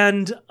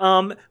 And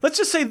let's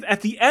just say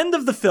at the end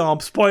of the film,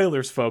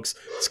 spoilers, folks,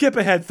 skip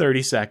ahead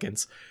 30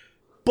 seconds.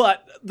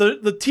 But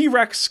the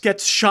T-Rex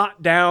gets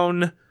shot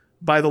down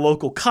by the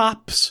local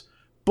cops,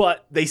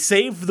 but they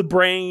save the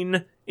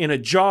brain in a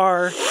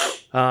jar.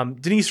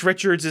 Denise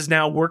Richards is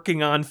now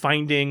working on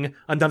finding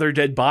another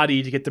dead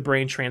body to get the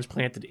brain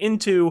transplanted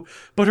into,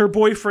 but her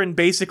boyfriend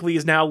basically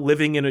is now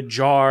living in a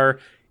jar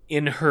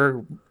in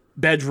her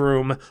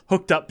bedroom,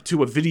 hooked up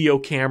to a video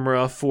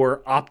camera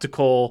for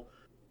optical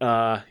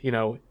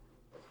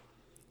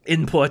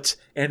input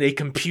and a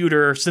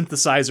computer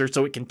synthesizer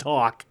so it can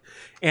talk.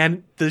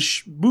 And the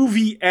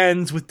movie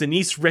ends with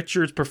Denise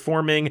Richards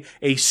performing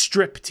a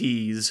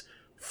striptease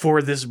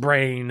for this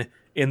brain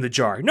in the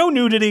jar. No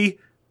nudity,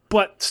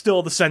 but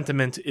still the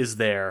sentiment is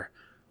there.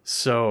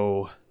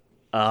 So,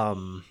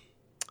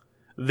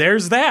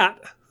 there's that.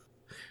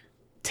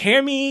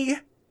 Tammy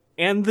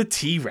and the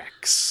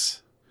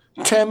T-Rex.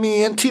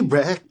 Tammy and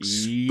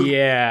T-Rex.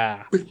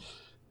 Yeah.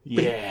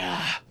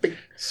 Yeah.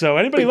 So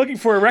anybody looking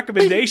for a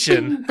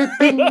recommendation,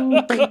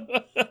 you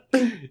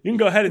can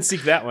go ahead and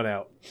seek that one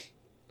out.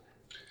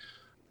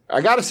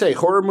 I gotta say,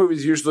 horror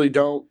movies usually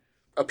don't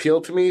appeal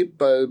to me,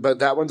 but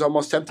that one's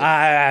almost tempting.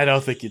 I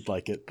don't think you'd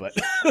like it, but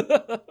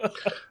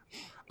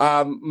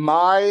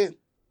my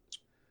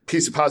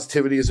piece of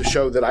positivity is a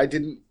show that I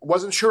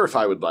wasn't sure if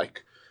I would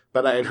like,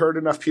 but I had heard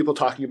enough people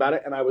talking about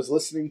it, and I was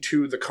listening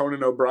to the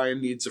Conan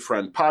O'Brien Needs a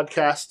Friend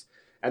podcast,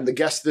 and the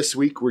guests this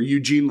week were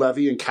Eugene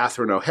Levy and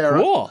Catherine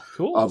O'Hara,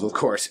 cool. of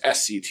course,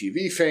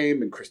 SCTV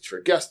fame and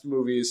Christopher Guest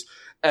movies,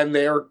 and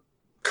they're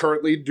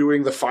currently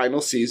doing the final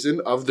season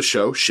of the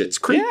show Schitt's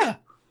Creek. Yeah,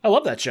 I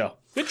love that show.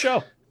 Good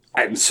show.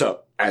 And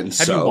so have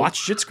you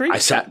watched Schitt's Creek?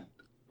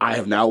 I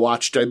have now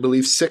watched, I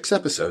believe, 6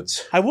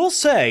 episodes. I will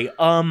say,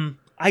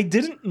 I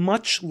didn't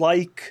much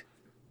like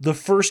the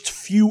first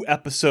few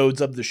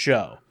episodes of the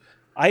show.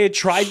 I had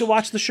tried to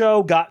watch the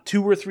show, got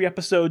 2 or 3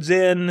 episodes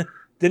in,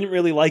 didn't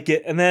really like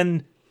it, and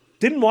then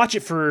didn't watch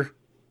it for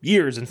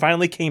years, and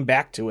finally came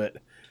back to it,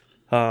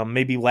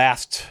 maybe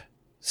last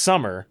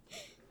summer.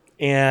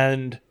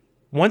 And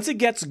once it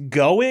gets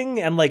going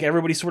and like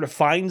everybody sort of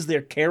finds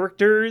their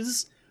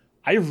characters,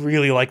 I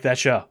really like that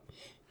show.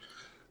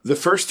 The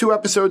first 2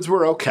 episodes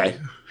were okay.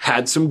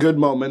 Had some good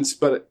moments,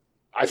 but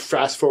I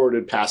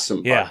fast-forwarded past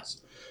some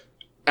parts.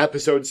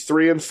 Episodes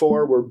 3 and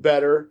 4 were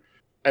better,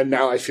 and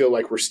now I feel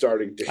like we're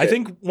starting to hit I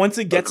think once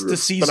it gets to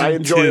season 2, but I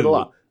enjoy it a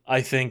lot.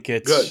 I think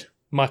it's good.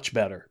 Much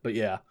better, but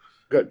yeah.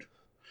 Good.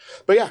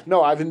 But yeah,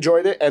 no, I've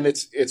enjoyed it, and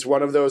it's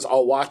one of those,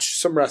 I'll watch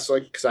some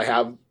wrestling, because I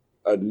have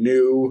a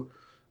new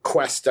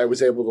quest I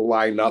was able to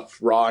line up,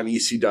 Raw and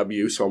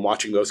ECW, so I'm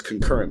watching those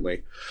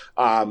concurrently.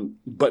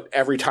 But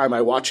every time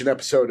I watch an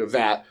episode of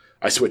that,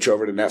 I switch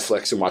over to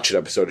Netflix and watch an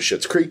episode of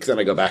Schitt's Creek, then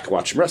I go back and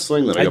watch some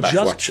wrestling, then I go back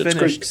and watch Schitt's Creek. I just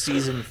finished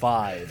season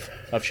 5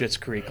 of Schitt's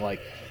Creek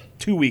like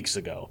 2 weeks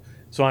ago,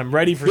 so I'm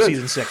ready for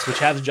season 6, which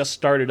has just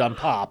started on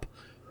Pop,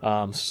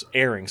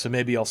 airing, so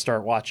maybe I'll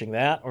start watching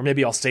that, or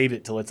maybe I'll save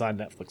it till it's on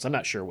Netflix. I'm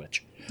not sure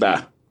which.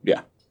 Yeah.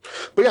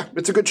 But yeah,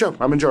 it's a good show.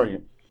 I'm enjoying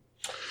it.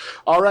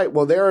 All right,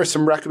 well, there are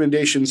some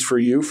recommendations for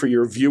you for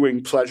your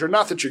viewing pleasure.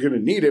 Not that you're going to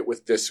need it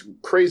with this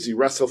crazy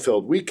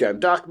wrestle-filled weekend.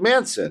 Doc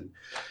Manson,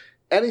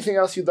 anything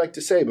else you'd like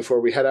to say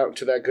before we head out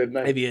into that good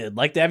night? If you'd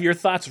like to have your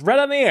thoughts read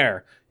on the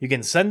air, you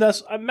can send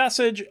us a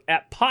message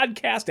at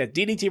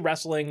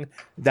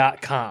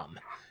podcast@ddtwrestling.com.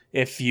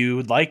 If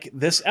you'd like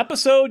this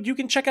episode, you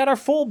can check out our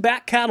full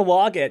back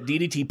catalog at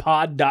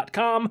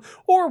ddtpod.com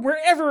or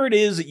wherever it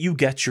is that you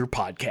get your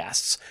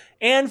podcasts.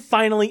 And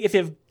finally, if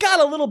you've got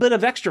a little bit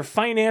of extra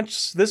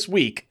finance this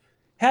week,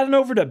 head on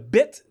over to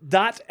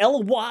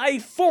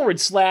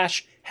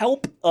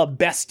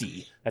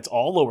bit.ly/helpabestie. That's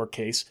all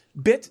lowercase.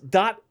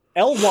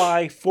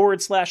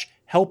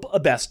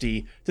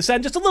 bit.ly/helpabestie to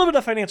send just a little bit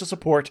of financial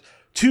support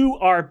to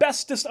our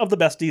bestest of the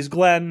besties,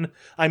 Glenn.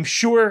 I'm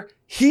sure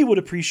he would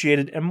appreciate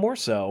it, and more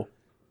so,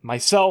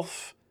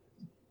 myself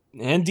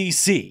and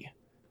DC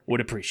would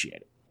appreciate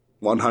it.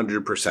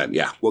 100%.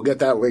 Yeah, we'll get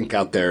that link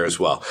out there as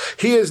well.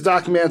 He is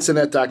Doc Manson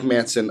at Doc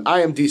Manson.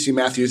 I am DC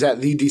Matthews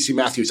at the DC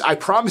Matthews. I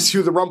promise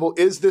you the Rumble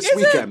is this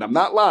weekend. I'm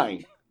not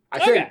lying.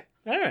 I think.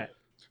 All right.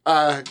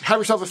 Have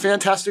yourself a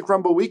fantastic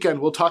Rumble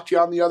weekend. We'll talk to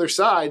you on the other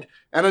side.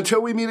 And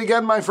until we meet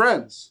again, my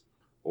friends,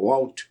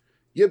 won't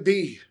you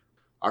be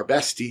our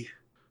bestie?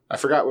 I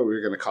forgot what we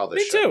were going to call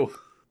this show. Me too.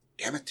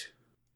 Damn it.